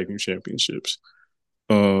undisputed tag team championships.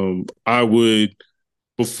 I would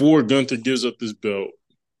before Gunther gives up this belt.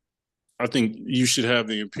 I think you should have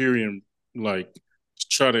the Imperium like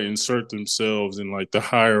try to insert themselves in like the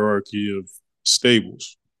hierarchy of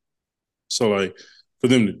stables. So like for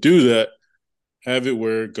them to do that, have it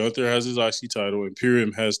where Gunther has his IC title,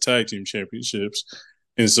 Imperium has tag team championships,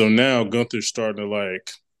 and so now Gunther's starting to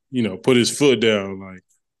like put his foot down, like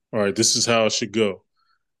all right, this is how it should go.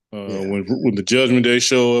 yeah. When the Judgment Day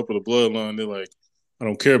show up or the Bloodline, they're like, I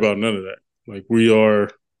don't care about none of that. Like we are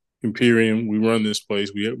Imperium, we run this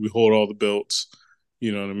place, we hold all the belts.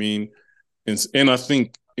 You know what I mean? And I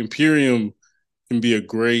think Imperium can be a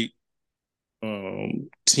great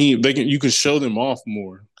team. You can show them off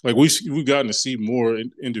more. Like we've gotten to see more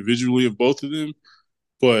individually of both of them,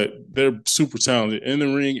 but they're super talented in the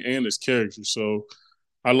ring and as characters. So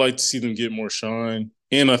I like to see them get more shine,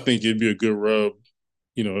 and I think it'd be a good rub,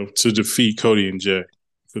 to defeat Cody and Jay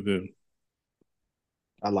for them.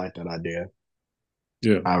 I like that idea.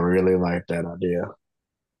 Yeah. I really like that idea.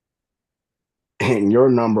 And your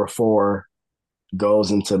number four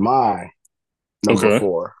goes into my number Okay.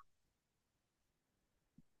 four.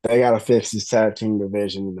 They got to fix this tag team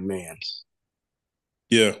division in the men's.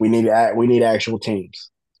 Yeah. We need actual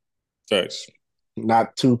teams, Thanks.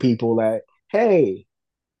 not two people that hey,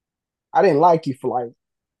 I didn't like you for like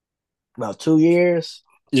about 2 years.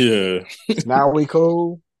 Yeah. Now we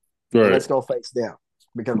cool, and Right. let's go face them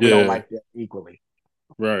because we don't Yeah. like them equally.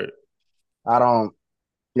 Right. I don't.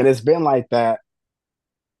 And it's been like that.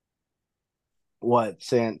 What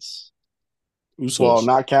since? Well, Usos.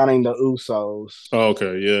 not counting the Usos, Oh,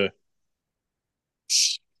 okay, yeah.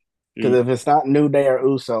 because Shoot. if it's not New Day or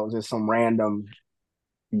Usos, it's some random.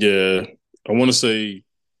 Yeah. I want to say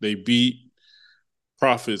they beat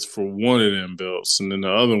Profits for one of them belts, and then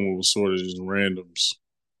the other one was sort of just randoms.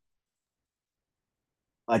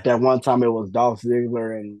 Like that one time, it was Dolph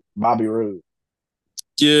Ziggler and Bobby Roode.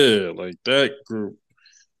 Yeah, like that group.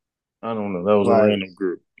 I don't know. That was a Like, random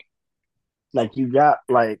group. you got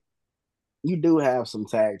you do have some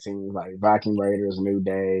tag teams like Viking Raiders, New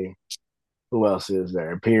Day. Who else is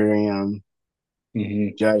there? Imperium,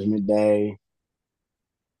 Hmm. Judgment Day,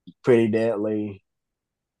 Pretty Deadly.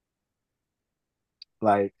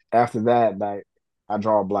 Like after that, like I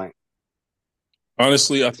draw a blank.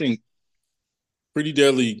 Honestly, I think Pretty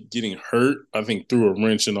Deadly getting hurt, I think threw a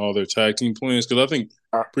wrench in all their tag team plans because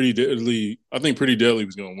Are, I think Pretty Deadly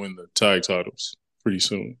was going to win the tag titles pretty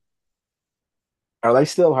soon. are they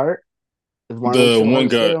still hurt? Is one of them The still one hurt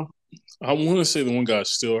guy, still? I want to say the one guy's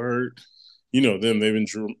still hurt. You know them; they've been,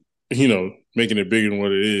 making it bigger than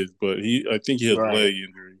what it is. But I think he has a Right. leg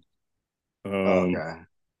injury. Um, Okay.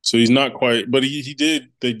 so he's not quite, but he did.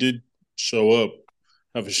 They did show up,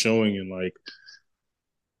 have a showing in like,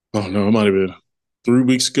 oh no, it might have been 3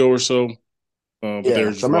 weeks ago or so. But they Yeah.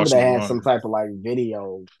 were So I just remember watching they the had some monitor. type of like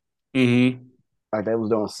video, Hmm. like they was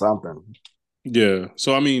doing something. Yeah.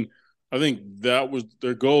 So I mean, I think that was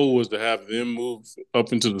their goal was to have them move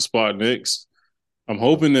up into the spot next. I'm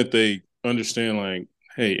hoping that they understand like,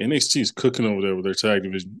 hey, NXT is cooking over there with their tag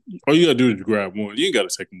division. All you gotta do is grab one. You ain't gotta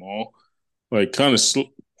take them all. Like, kind of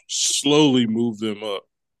slowly move them up.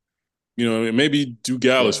 You know, what I mean, maybe do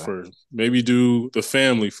Gallus Yeah. first. Maybe do the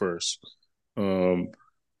family first. Um,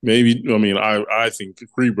 maybe I mean I think the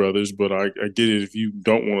Creed brothers, but I get it if you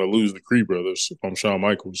don't want to lose the Creed brothers. If I'm Shawn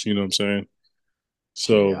Michaels, you know what I'm saying?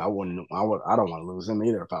 Shit, So I wouldn't. I would. I don't want to lose him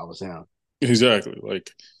either if I was him. exactly,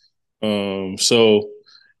 like so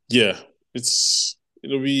yeah,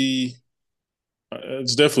 it'll be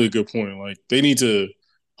it's definitely a good point. Like they need to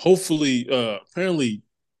hopefully apparently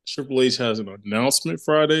Triple H has an announcement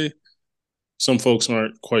Friday. Some folks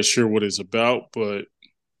aren't quite sure what it's about, but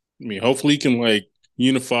I mean hopefully he can like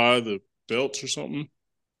unify the belts or something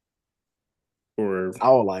or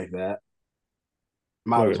I would like that.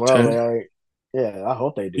 Might like as a well. tag. They already, yeah, I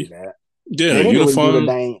hope they do that. And Yeah, they need to redo unify the them.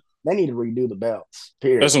 dang. They need to redo the belts.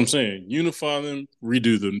 That's what Period. I'm saying. Unify them,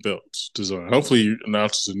 redo the belts design. Hopefully, he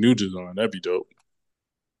announces a new design. That'd be dope.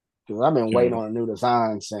 Because I've been You waiting know, on a new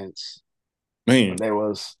design since man,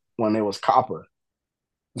 when they was copper.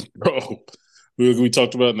 bro, we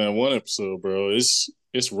talked about in that one episode, bro. It's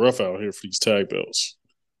rough out here for these tag belts.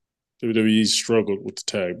 WWE struggled with the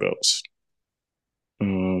tag belts.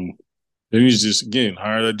 Um, they need to just again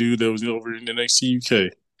hire that dude that was over in the NXT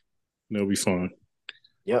UK. And they'll be fine.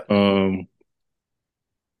 Yep. Um,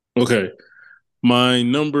 okay, my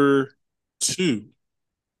number two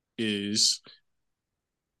is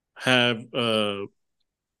have the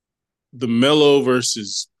Mello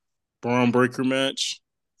versus Braun Breaker match.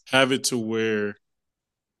 Have it to where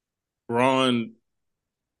Braun,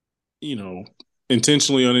 you know,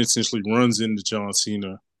 intentionally, unintentionally runs into John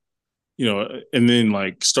Cena, and then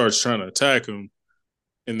like starts trying to attack him,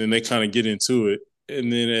 and then they kind of get into it,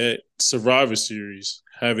 and then at Survivor Series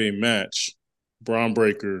have a match, Braun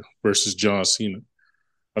Breaker versus John Cena.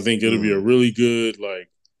 I think it'll be a Mm, really good like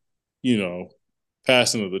you know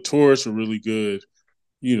passing of the torch, a really good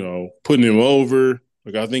putting him over.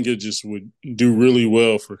 Like I think it just would do really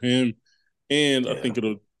well for him, and I yeah. think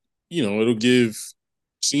it'll give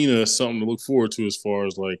Cena something to look forward to as far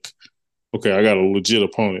as like, okay, I got a legit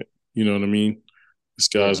opponent. You know what I mean? This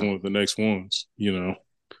guy's Yeah. one of the next ones.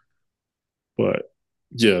 But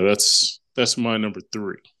yeah, that's my number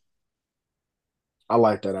three. I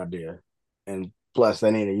like that idea. And plus,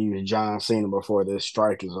 they need to use John Cena before this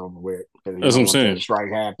strike is over with. Because That's what I'm once that saying.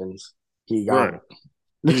 strike happens, he Right? gone.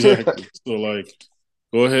 Exactly. So like,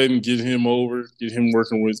 go ahead and get him over, get him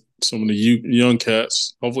working with some of the young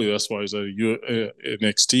cats. Hopefully, that's why he's at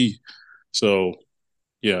NXT. So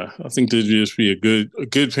yeah, I think that'd just be a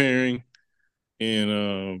good pairing,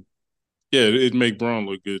 and yeah, it'd make Braun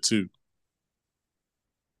look good too.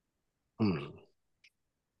 Hmm.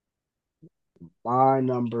 My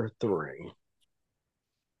number three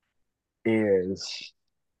is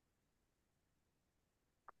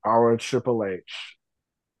our Triple H.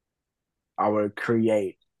 I would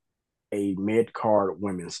create a mid card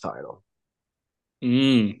women's title.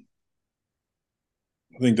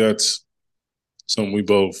 I think that's something we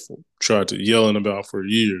both tried to yelling about for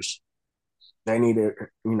years. They need to,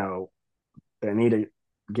 They need to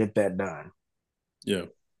get that done. Yeah.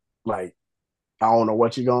 Like, I don't know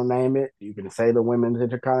what you're gonna name it. You can say the women's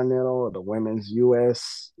intercontinental or the women's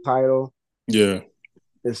US title. Yeah.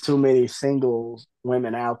 There's too many singles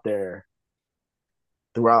women out there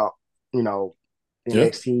throughout, you know, Yeah.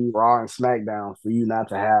 NXT, Raw, and SmackDown for you not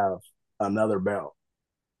to have another belt.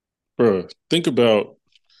 Bro, think about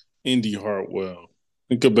Indy Hartwell.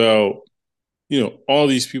 Think about, all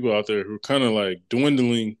these people out there who are kind of like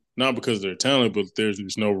dwindling, not because they're talented, but there's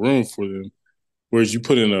no room for them. Whereas you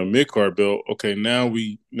put in a mid card belt, okay, now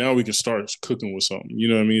we can start cooking with something. You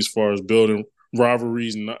know what I mean? As far as building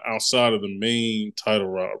rivalries outside of the main title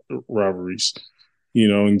rivalries,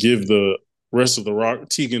 and give the rest of the rock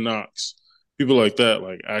Tegan Knox, people like that,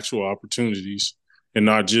 like actual opportunities, and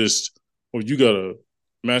not just, well, you got a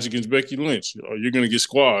match against Becky Lynch, or you're gonna get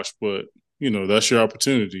squashed, but that's your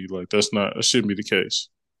opportunity. Like that shouldn't be the case.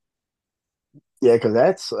 Yeah, because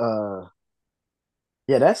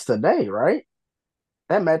that's today, right?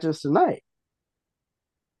 That match is tonight.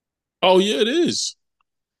 Oh yeah, it is.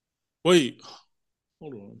 Wait,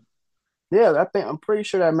 hold on. Yeah, I'm pretty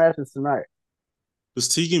sure that match is tonight. Does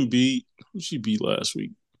Tegan beat who she beat last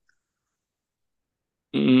week?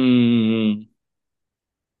 Mm,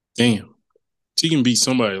 damn. Tegan beat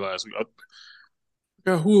somebody last week. I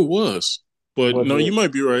forgot who it was. But Was no, you it?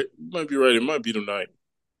 might be right. You might be right. It might be tonight.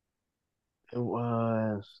 It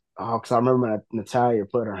was. Oh, because I remember Natalia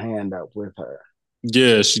put her hand up with her.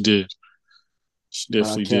 Yeah, she did. She But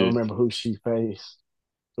I definitely can't did. remember who she faced.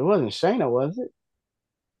 It wasn't Shayna, was it?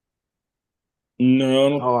 No, I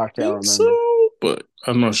don't Oh, I can't think so, remember. but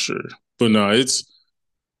I'm not sure. But no, it's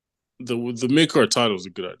the mid card title is a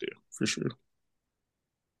good idea for sure.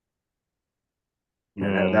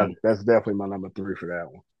 Yeah, Um, that's definitely my number three for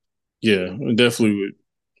that one. yeah, it definitely would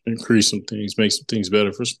increase some things, make some things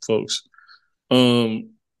better for some folks.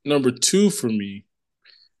 Number two for me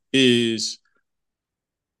is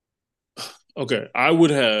okay. I would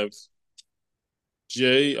have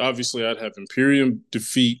Jay. Obviously, I'd have Imperium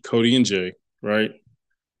defeat Cody and Jay, right?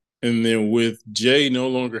 And then with Jay no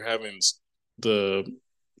longer having the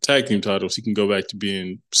tag team titles, he can go back to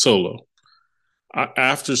being solo.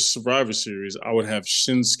 After Survivor Series, I would have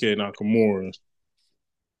Shinsuke Nakamura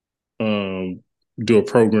um, do a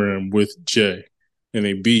program with Jay, and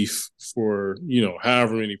they beef for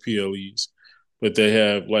however many PLEs, but they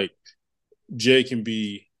have like Jay can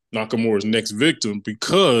be Nakamura's next victim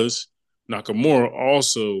because Nakamura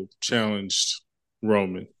also challenged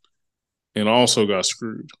Roman and also got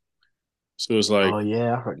screwed. So it's like, Oh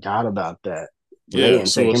yeah, I forgot about that. And they yeah,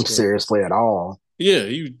 didn't so take him it's like, seriously at all. yeah,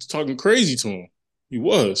 he was talking crazy to him. He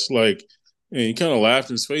was like, and he kind of laughed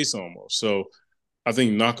in his face almost. So I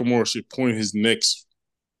think Nakamura should point to his next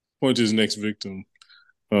victim,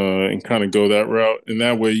 and kind of go that route, and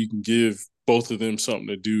that way you can give both of them something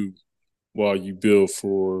to do while you build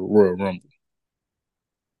for Royal Rumble.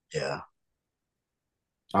 Yeah,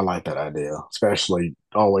 I like that idea, especially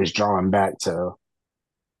always drawing back to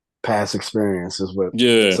past experiences with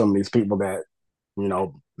Yeah, some of these people that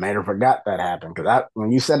made her forgot that happened. Because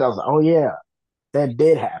when you said that, I was like, oh yeah, that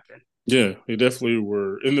did happen. yeah, they definitely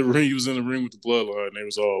were in the ring. He was in the ring with the Bloodline. They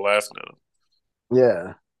was all laughing at him.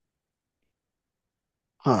 Yeah,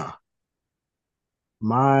 huh?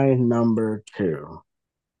 My number two,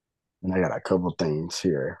 and I got a couple things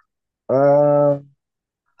here. Uh,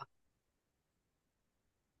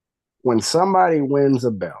 when somebody wins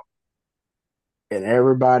a belt and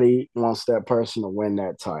everybody wants that person to win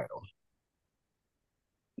that title,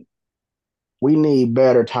 we need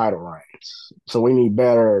better title reigns. So we need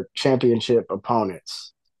better championship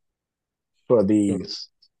opponents for these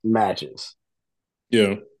matches.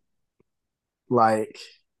 Yeah, Like,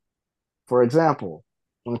 for example,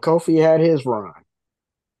 when Kofi had his run,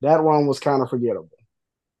 that run was kind of forgettable.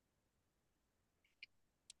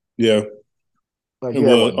 yeah, Like it you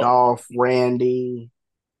had was. what Dolph, Randy,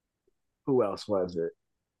 who else was it?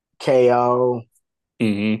 KO.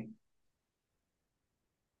 Mm-hmm.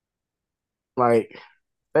 Like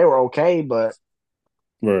they were okay, but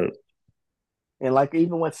Right. and like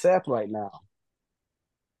even with Seth right now,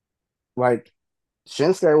 like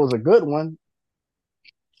Shinsuke was a good one.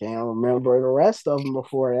 Can't remember the rest of them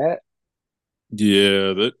before that.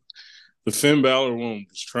 Yeah, that the Finn Balor one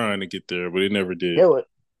was trying to get there, but it never It did. was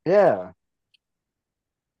yeah,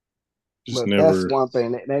 Just but that's never. one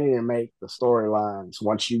thing they need to make the storylines.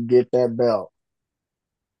 Once you get that belt,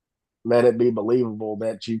 let it be believable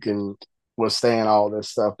that you can withstand all this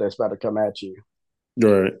stuff that's about to come at you.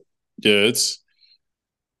 Right. Yeah, it's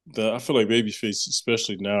I feel like babyface,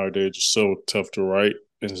 especially nowadays, are just so tough to write,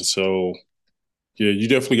 and so yeah, you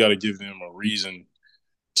definitely got to give them a reason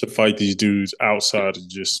to fight these dudes outside of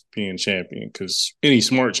just being champion. Because any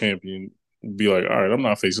smart champion would be like, all right, I'm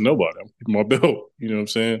not facing nobody. I'm keeping my belt. You know what I'm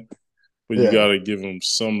saying? But you got Yeah, to give them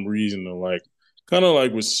some reason to like, kind of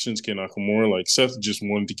like with Shinsuke Nakamura. Like Seth just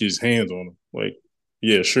wanted to get his hands on him. Like,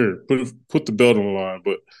 yeah, sure, put the belt on the line,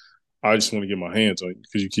 but I just want to get my hands on you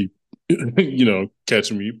because you keep,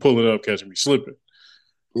 catching me pulling up, catching me slipping.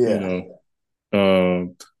 You yeah, know,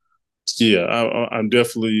 um, yeah, I'm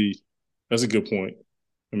definitely. That's a good point.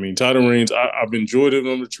 I mean, title reigns. I've enjoyed it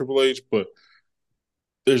under Triple H, but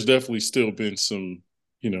there's definitely still been some,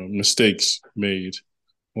 mistakes made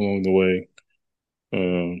along the way.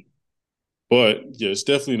 Um, but yeah, it's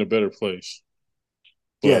definitely in a better place.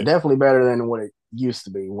 yeah. But Definitely better than what it used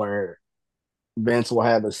to be, where Vince will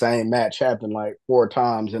have the same match happen like 4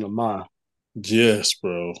 times in a month. yes,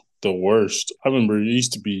 bro, the worst. I remember it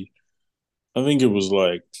used to be. I think it was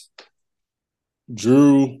like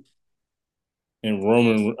Drew and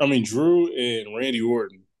Roman. I mean, Drew and Randy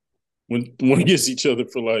Orton went against each other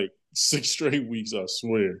for like 6 straight weeks. I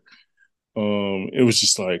swear. It was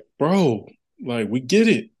just like, bro, like we get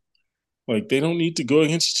it. Like they don't need to go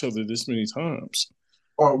against each other this many times.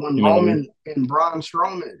 Or when You know? Roman and Braun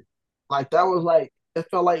Strowman, like that was like it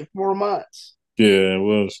felt like 4 months. Yeah, it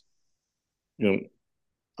was. You know,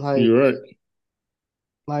 Like, you're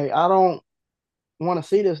right. I don't want to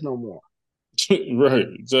see this no more. Right,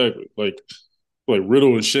 exactly. Like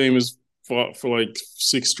Riddle and Sheamus fought for like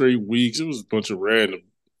 6 straight weeks. It was a bunch of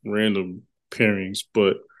random pairings.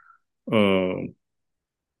 But um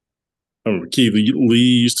I remember Keith Lee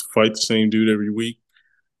used to fight the same dude every week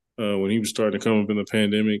when he was starting to come up in the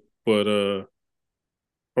pandemic. But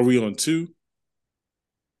are we on two?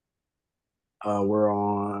 We're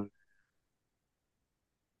on.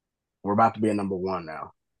 We're about to be at number one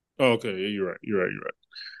now. Oh, okay, yeah, you're right. You're right.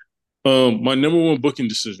 You're right. My number one booking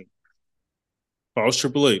decision. If I was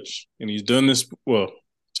Triple H, and he's done this. Well,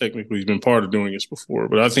 technically, he's been part of doing this before,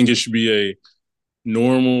 but I think it should be a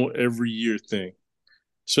normal every year thing,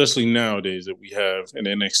 especially nowadays that we have an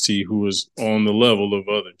NXT who is on the level of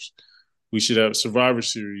others. We should have Survivor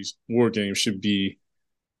Series War Games should be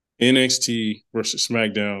NXT versus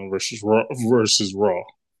SmackDown versus Raw,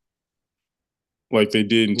 like they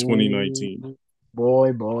did in Ooh, 2019.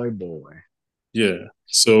 boy, boy, boy. Yeah,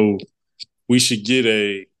 so we should get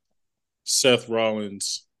a Seth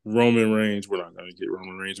Rollins, Roman Reigns. We're not going to get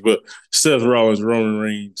Roman Reigns, but Seth Rollins, Roman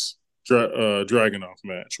Reigns, Dragunov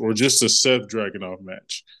match, or just a Seth Dragunov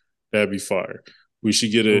match. That'd be fire. We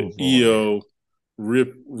should get a Oh boy. EO,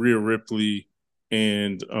 Rhea Ripley,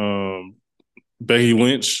 and Becky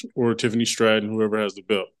Lynch or Tiffany Stratton, whoever has the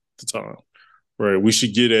belt at the time. Right. We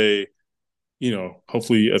should get a,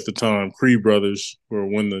 hopefully at the time, Creed Brothers or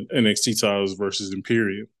win the NXT titles versus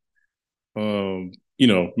Imperium.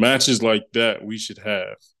 Matches like that we should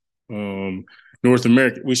have. Um, North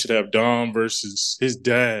America, we should have Dom versus his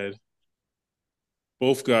dad.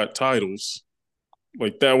 Both got titles.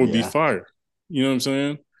 Like that would be Yeah. fire. You know what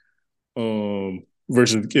I'm saying?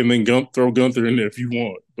 Versus and then throw Gunther in there if you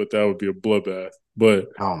want, but that would be a bloodbath.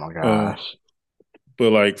 Oh my Uh, gosh.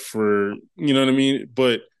 but like for you know what I mean.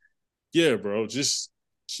 But yeah, bro, just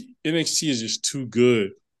NXT is just too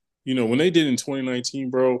good. When they did in 2019,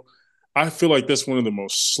 bro, I feel like that's one of the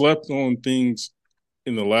most slept on things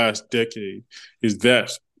in the last decade is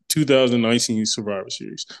that 2019 Survivor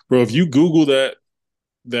Series. Bro, if you Google that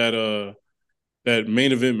that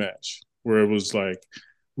main event match where it was like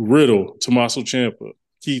Riddle, Tommaso Ciampa,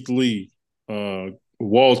 Keith Lee,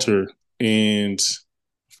 Walter, and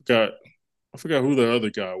I forgot I forgot who the other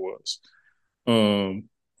guy was.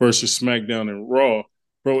 Versus SmackDown and Raw,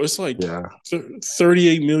 bro. It's like Yeah.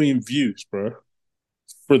 38 million views, bro,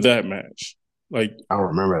 for that match. Like, I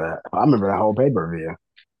remember that. I remember that whole pay per view.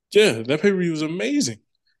 yeah, that pay per view was amazing.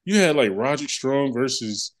 You had like Roger Strong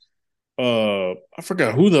versus I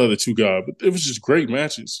forgot who the other two guys, but it was just great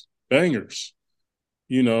matches, bangers,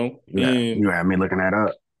 Yeah. and You had me looking that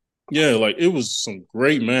up. yeah, like it was some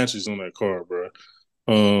great matches on that card, bro.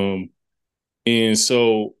 Um, and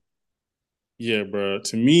so yeah, bro.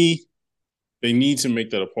 To me, they need to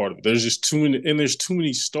make that a part of it. There's just too many, and there's too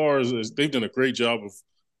many stars. They've done a great job of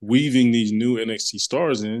weaving these new NXT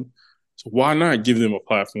stars in. So why not give them a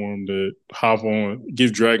platform to hop on?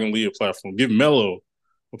 Give Dragon Lee a platform. Give Mello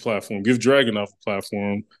a platform. Give Dragonoff a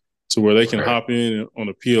platform to where they can Right. hop in on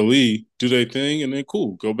a PLE, do their thing, and then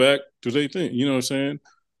cool, go back, do their thing. You know what I'm saying?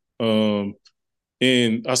 Um,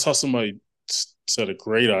 and I saw somebody said a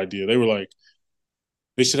great idea. They were like,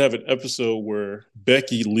 they should have an episode where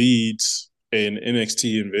Becky leads an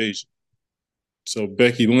NXT invasion. So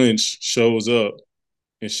Becky Lynch shows up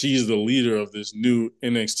and she's the leader of this new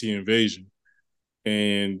NXT invasion.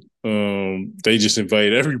 and they just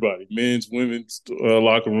invite everybody, men's, women's,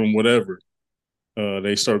 locker room, whatever.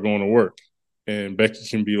 They start going to work, and Becky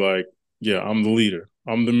can be like, "Yeah, I'm the leader.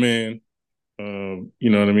 I'm the man. You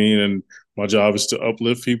know what I mean? And my job is to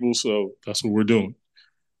uplift people, so that's what we're doing."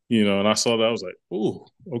 And I saw that, I was like, "Ooh,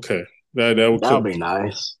 okay, that would That would cook." be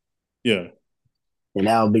nice. Yeah, And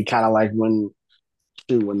that would be kind of like when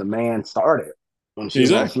the man started, when she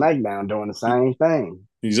was on exactly, SmackDown doing the same thing.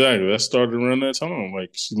 exactly. That started around that time.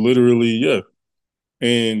 Like she literally, yeah,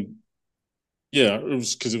 and yeah, it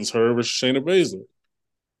was because it was her versus Shayna Baszler.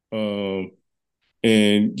 Um,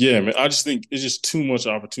 and yeah, man, I just think it's just too much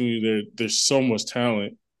opportunity there. There's so much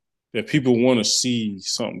talent that people want to see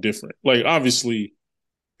something different. Like obviously,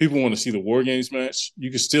 people want to see the War Games match. You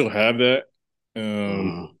can still have that,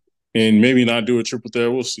 um, Mm. and maybe not do a triple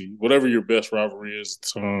threat. We'll see. Whatever your best rivalry is,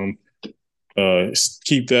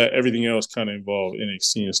 keep that. Everything else kind of involved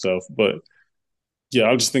NXT and stuff. But yeah,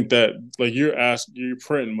 I just think that like you're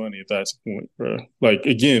printing money at that point, bro. Like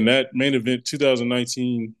again, that main event,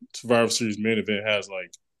 2019 Survivor Series main event has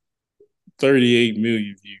like 38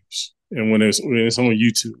 million views, and when it's on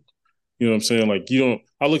YouTube, you know what I'm saying? Like you don't.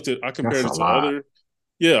 I That's compared a it to lot. other.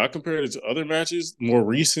 Yeah, I compared it to other matches, more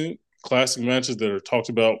recent classic matches that are talked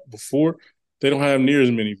about before. They don't have near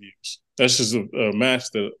as many views. That's just a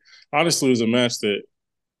match that honestly was a match that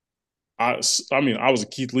I mean, I was a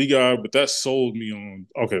Keith Lee guy, but that sold me on,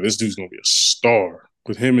 okay, this dude's gonna be a star.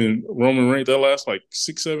 With him and Roman Reigns, that last like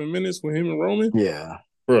 6, 7 minutes with him and Roman, Yeah,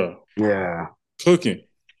 bruh, yeah. cooking,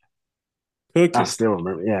 I cooking, still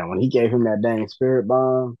remember. Yeah, when he gave him that dang spirit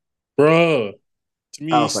bomb, bruh. To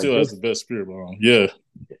I me, he was like, still has the this. best spirit bomb. Yeah,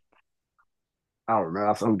 I don't remember.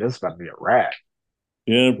 I was like, this is about to be a wrap.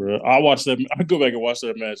 yeah, bro. I watch that. I go back and watch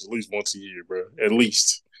that match at least once a year, bro. At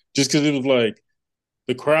least, just because it was like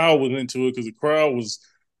the crowd was into it, because the crowd was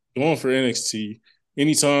going for NXT.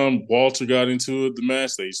 Anytime Walter got into it, the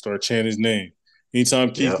match, they start chanting his name.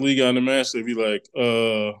 Anytime Keith Yep. Lee got in the match, they'd be like,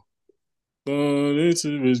 "Gone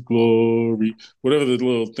into his glory," whatever the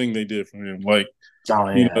little thing they did for him. Like, Oh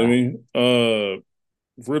you know what I yeah. mean?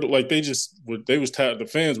 Like they was tapped. The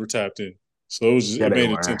fans were tapped in, so Yeah, it they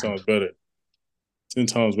made it 10 were. times better. 10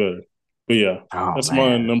 times better. But yeah, Oh that's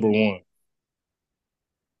my man. number one.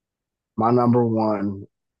 My number one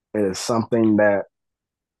is something that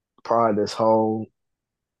probably this whole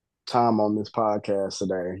time on this podcast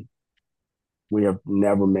today we have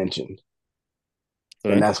never mentioned.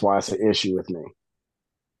 And Okay. that's why it's an issue with me.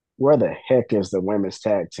 Where the heck is the women's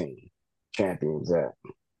tag team champions at?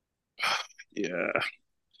 Yeah,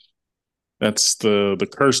 that's the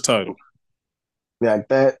cursed title. Like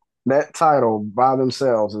that title by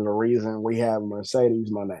themselves is the reason we have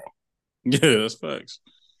Mercedes Monet. Yeah, that's facts.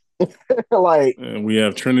 Like And we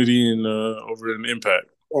have Trinity and over in Impact.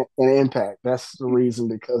 an impact. That's the reason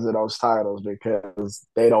because of those titles, because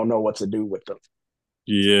they don't know what to do with them.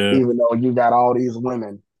 Yeah, Even though you got all these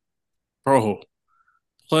women. bro,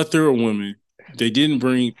 plethora of women. They didn't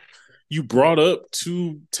bring. You brought up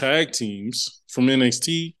two tag teams from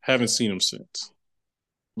NXT. Haven't seen them since.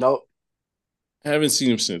 Nope. Haven't seen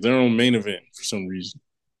them since. They're on main event for some reason.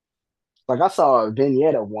 Like I saw a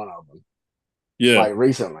vignette of one of them Yeah, like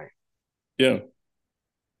recently. yeah.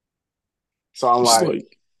 So I'm It's like,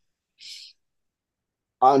 like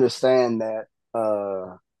I understand that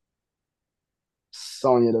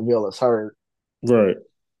Sonya Deville is hurt, right.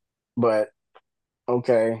 but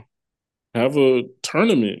okay. Have a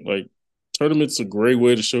tournament. Like tournament's a great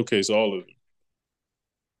way to showcase all of it.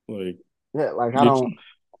 Like Yeah, like I you, don't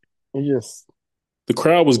it just the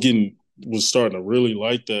crowd was starting to really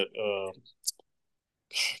like that.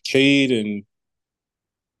 Cade and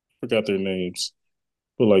I forgot their names,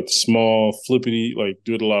 but like small flippity, like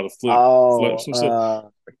did a lot of oh flaps and stuff.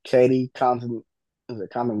 Katie Compton, is it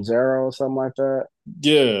Compton Zero or something like that?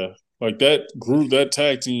 Yeah, like that group, that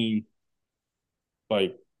tag team,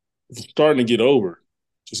 like starting to get over,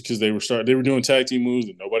 just because they were doing tag team moves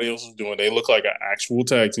that nobody else was doing. They look like an actual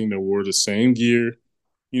tag team that wore the same gear.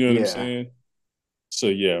 You know what I'm Yeah. saying? So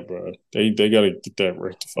yeah, bro, they got to get that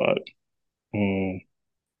rectified. Um,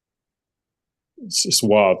 it's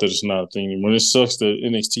wild that it's not a thing anymore. It sucks that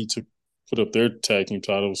NXT took put up their tag team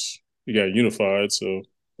titles. They got unified, so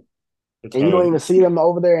they're And you kind don't of even see them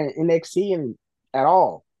over there in NXT at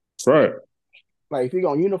all. right. Like if you're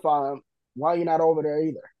gonna unify them, why are you not over there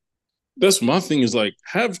either? That's my thing is like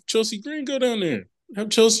have Chelsea Green go down there. Have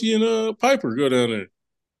Chelsea and Piper go down there.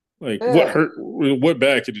 Like what Yeah, hurt? What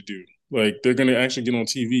bad could it do? Like they're gonna actually get on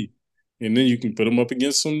TV, and then you can put them up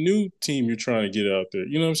against some new team you're trying to get out there.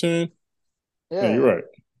 You know what I'm saying? No, you're yeah. right.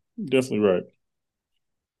 You're definitely right.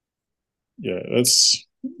 Yeah, that's.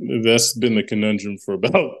 That's been the conundrum for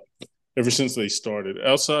about ever since they started.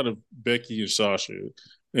 Outside of Becky and Sasha,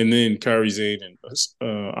 and then Kairi Sane and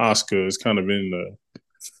Asuka has kind of been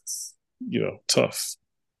tough.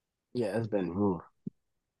 Yeah, it's been. Ooh.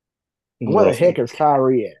 And where the Rough heck one. is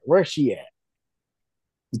Kyrie at? Where's she at?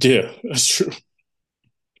 Yeah, that's true.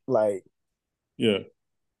 Like, Yeah,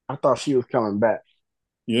 I thought she was coming back.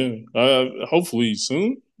 yeah. Hopefully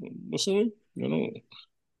soon. Soon. I don't know.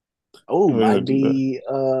 Oh, I think they'll might do that. be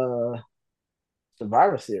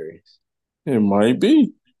Survivor Series. It might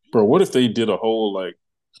be, bro. What if they did a whole like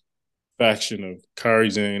faction of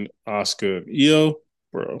Kairi Sane, Asuka, and Io?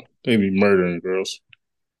 Bro, they'd be murdering girls.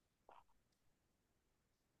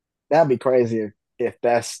 That'd be crazy if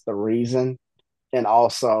that's the reason. And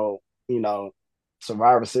also, you know,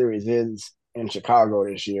 Survivor Series is in Chicago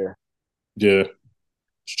this year. Yeah,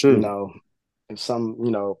 it's You true. know, if some,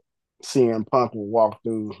 CM Punk will walk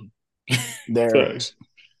through their Facts.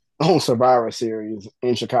 own Survivor Series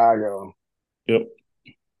in Chicago, Yep,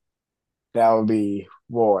 that would be,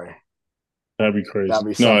 boy, that'd be crazy. that'd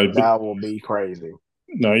be No, something. but That will be crazy.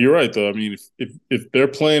 no, you're right though. I mean, if they're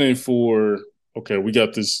planning for okay, we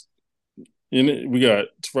got this in it, we got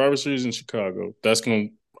Survivor Series in Chicago. That's gonna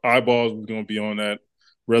eyeballs are gonna be on that.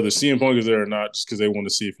 Whether CM Punk is there or not, just because they want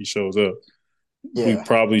to see if he shows up. We Yeah,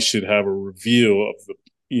 probably should have a reveal of the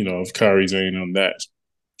of Kairi Sane on that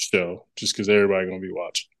show, just because everybody gonna be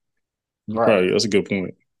watching. right. Probably that's a good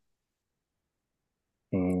point.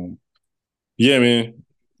 Yeah, man.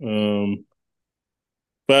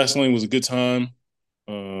 Fastlane was a good time.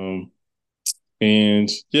 Um, and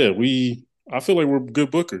yeah, I feel like we're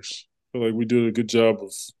good bookers. I feel like we did a good job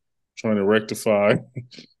of trying to rectify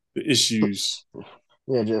the issues.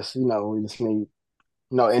 Yeah, just we just need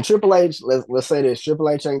and Triple H. Let's say this: Triple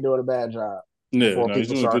H ain't doing a bad job Yeah, before no, he's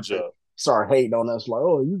people doing a good job. start hating on us. Like,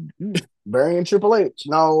 oh, you burying Triple H?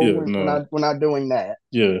 No, Yeah, we're no, not doing that.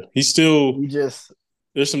 yeah, he's still. We just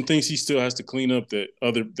There's some things he still has to clean up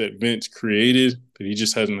that Vince created that he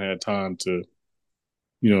just hasn't had time to.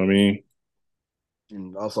 You know what I mean?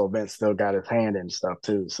 and also Vince still got his hand in stuff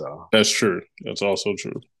too. So That's true. That's also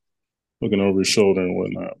true. Looking over his shoulder and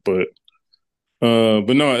whatnot, but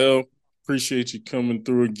no, L, appreciate you coming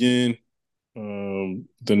through again.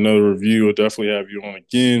 The another review. I'll definitely have you on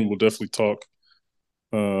again. We'll definitely talk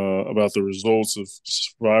about the results of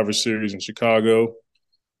Survivor Series in Chicago,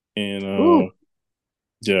 and whew,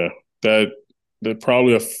 yeah, that that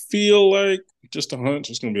probably I feel like just a hunch.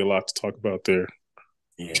 There's going to be a lot to talk about there.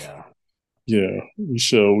 yeah. Yeah, we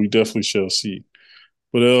shall. We definitely shall see.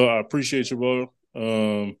 But I appreciate you,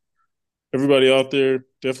 bro. Everybody out there,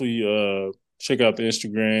 definitely check out the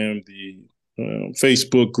Instagram, the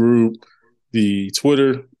Facebook group, the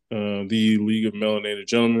Twitter, the League of Melanated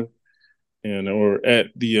Gentlemen, and or at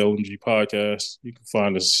the LMG Podcast. You can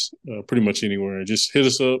find us pretty much anywhere. And just hit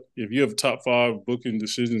us up if you have top 5 booking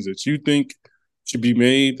decisions that you think should be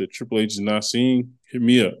made that Triple H is not seeing. Hit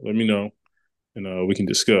me up. Let me know, and we can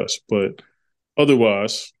discuss. But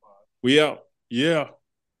otherwise, we out. Yeah.